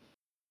year.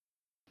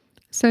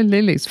 So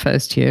Lily's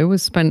first year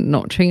was spent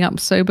notching up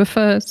sober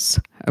firsts,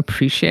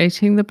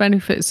 appreciating the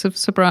benefits of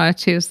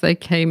sobriety as they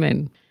came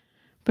in.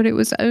 But it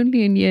was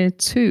only in year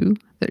 2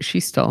 that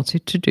she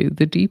started to do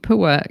the deeper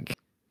work.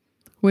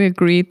 We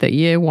agreed that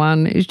year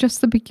 1 is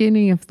just the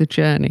beginning of the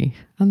journey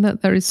and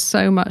that there is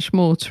so much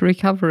more to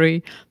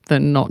recovery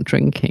than not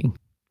drinking.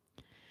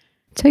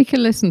 Take a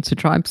listen to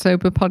Tribe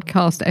Sober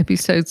podcast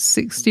episode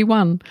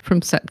 61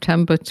 from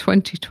September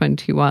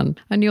 2021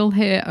 and you'll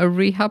hear a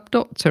rehab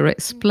doctor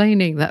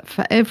explaining that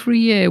for every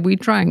year we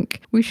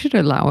drank, we should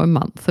allow a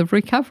month of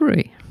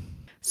recovery.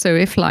 So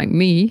if, like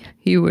me,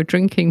 you were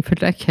drinking for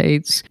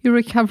decades, your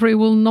recovery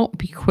will not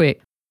be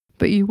quick,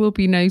 but you will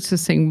be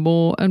noticing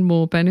more and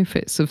more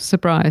benefits of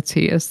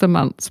sobriety as the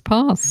months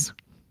pass.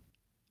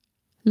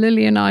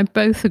 Lily and I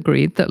both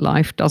agreed that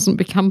life doesn't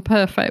become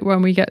perfect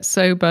when we get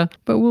sober,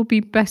 but we'll be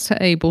better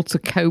able to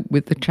cope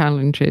with the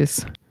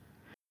challenges.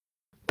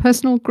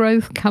 Personal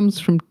growth comes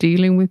from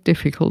dealing with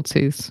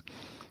difficulties.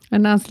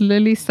 And as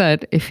Lily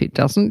said, if it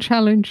doesn't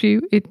challenge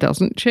you, it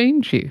doesn't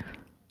change you.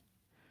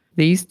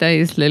 These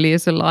days, Lily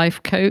is a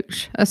life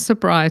coach, a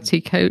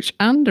sobriety coach,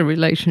 and a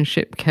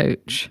relationship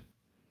coach.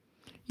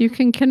 You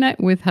can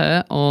connect with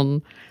her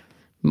on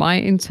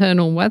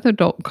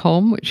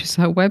myinternalweather.com, which is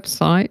her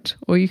website,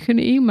 or you can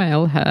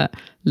email her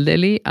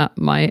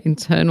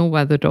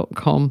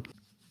lily@myinternalweather.com.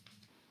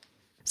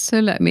 So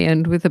let me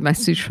end with a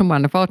message from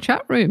one of our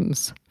chat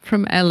rooms,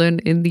 from Ellen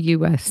in the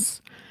US.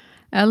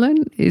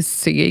 Ellen is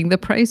singing the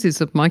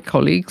praises of my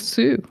colleague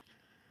Sue.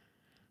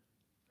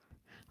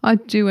 I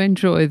do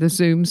enjoy the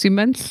Zooms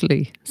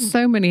immensely.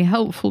 So many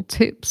helpful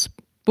tips,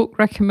 book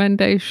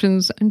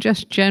recommendations, and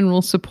just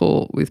general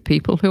support with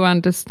people who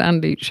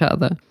understand each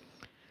other.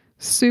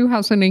 Sue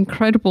has an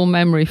incredible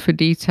memory for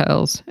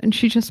details, and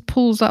she just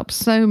pulls up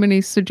so many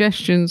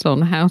suggestions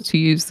on how to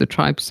use the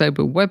Tribe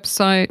Sober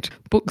website,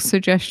 book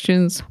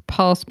suggestions,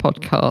 past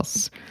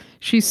podcasts.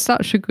 She's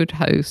such a good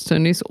host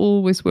and is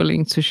always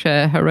willing to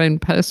share her own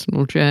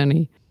personal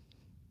journey.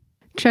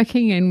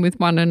 Checking in with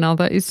one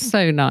another is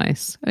so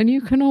nice, and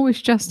you can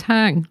always just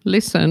hang,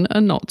 listen,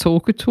 and not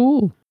talk at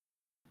all.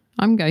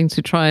 I'm going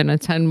to try and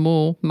attend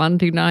more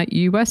Monday night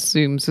US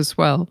Zooms as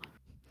well.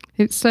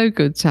 It's so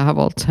good to have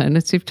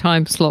alternative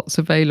time slots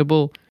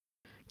available.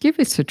 Give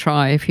it a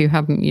try if you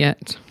haven't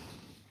yet.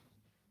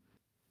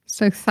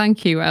 So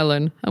thank you,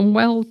 Ellen, and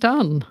well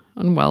done.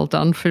 and well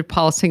done for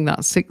passing that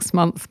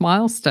 6-month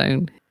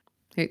milestone.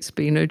 It's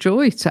been a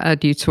joy to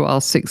add you to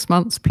our 6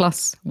 months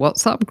plus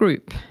WhatsApp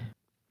group.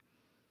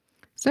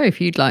 So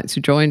if you'd like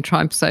to join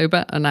Tribe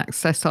Sober and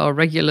access our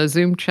regular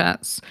Zoom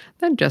chats,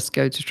 then just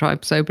go to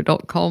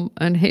tribesober.com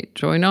and hit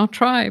join our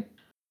tribe.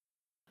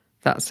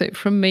 That's it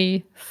from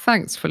me.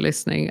 Thanks for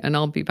listening, and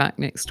I'll be back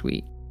next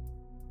week.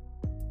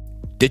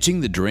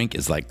 Ditching the drink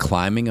is like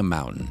climbing a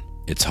mountain.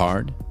 It's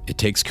hard, it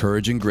takes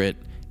courage and grit,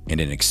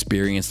 and an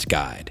experienced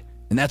guide.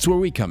 And that's where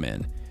we come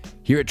in.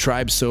 Here at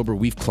Tribe Sober,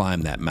 we've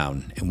climbed that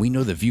mountain, and we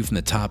know the view from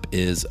the top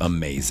is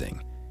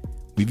amazing.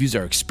 We've used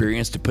our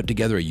experience to put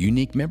together a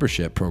unique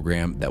membership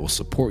program that will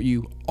support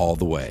you all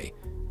the way.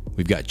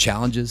 We've got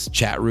challenges,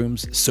 chat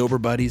rooms, sober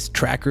buddies,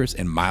 trackers,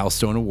 and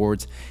milestone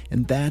awards,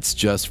 and that's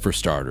just for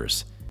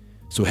starters.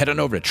 So head on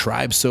over to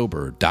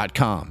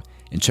tribesober.com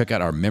and check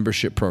out our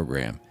membership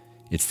program.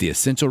 It's the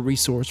essential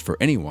resource for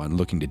anyone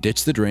looking to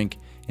ditch the drink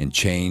and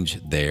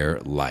change their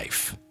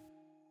life.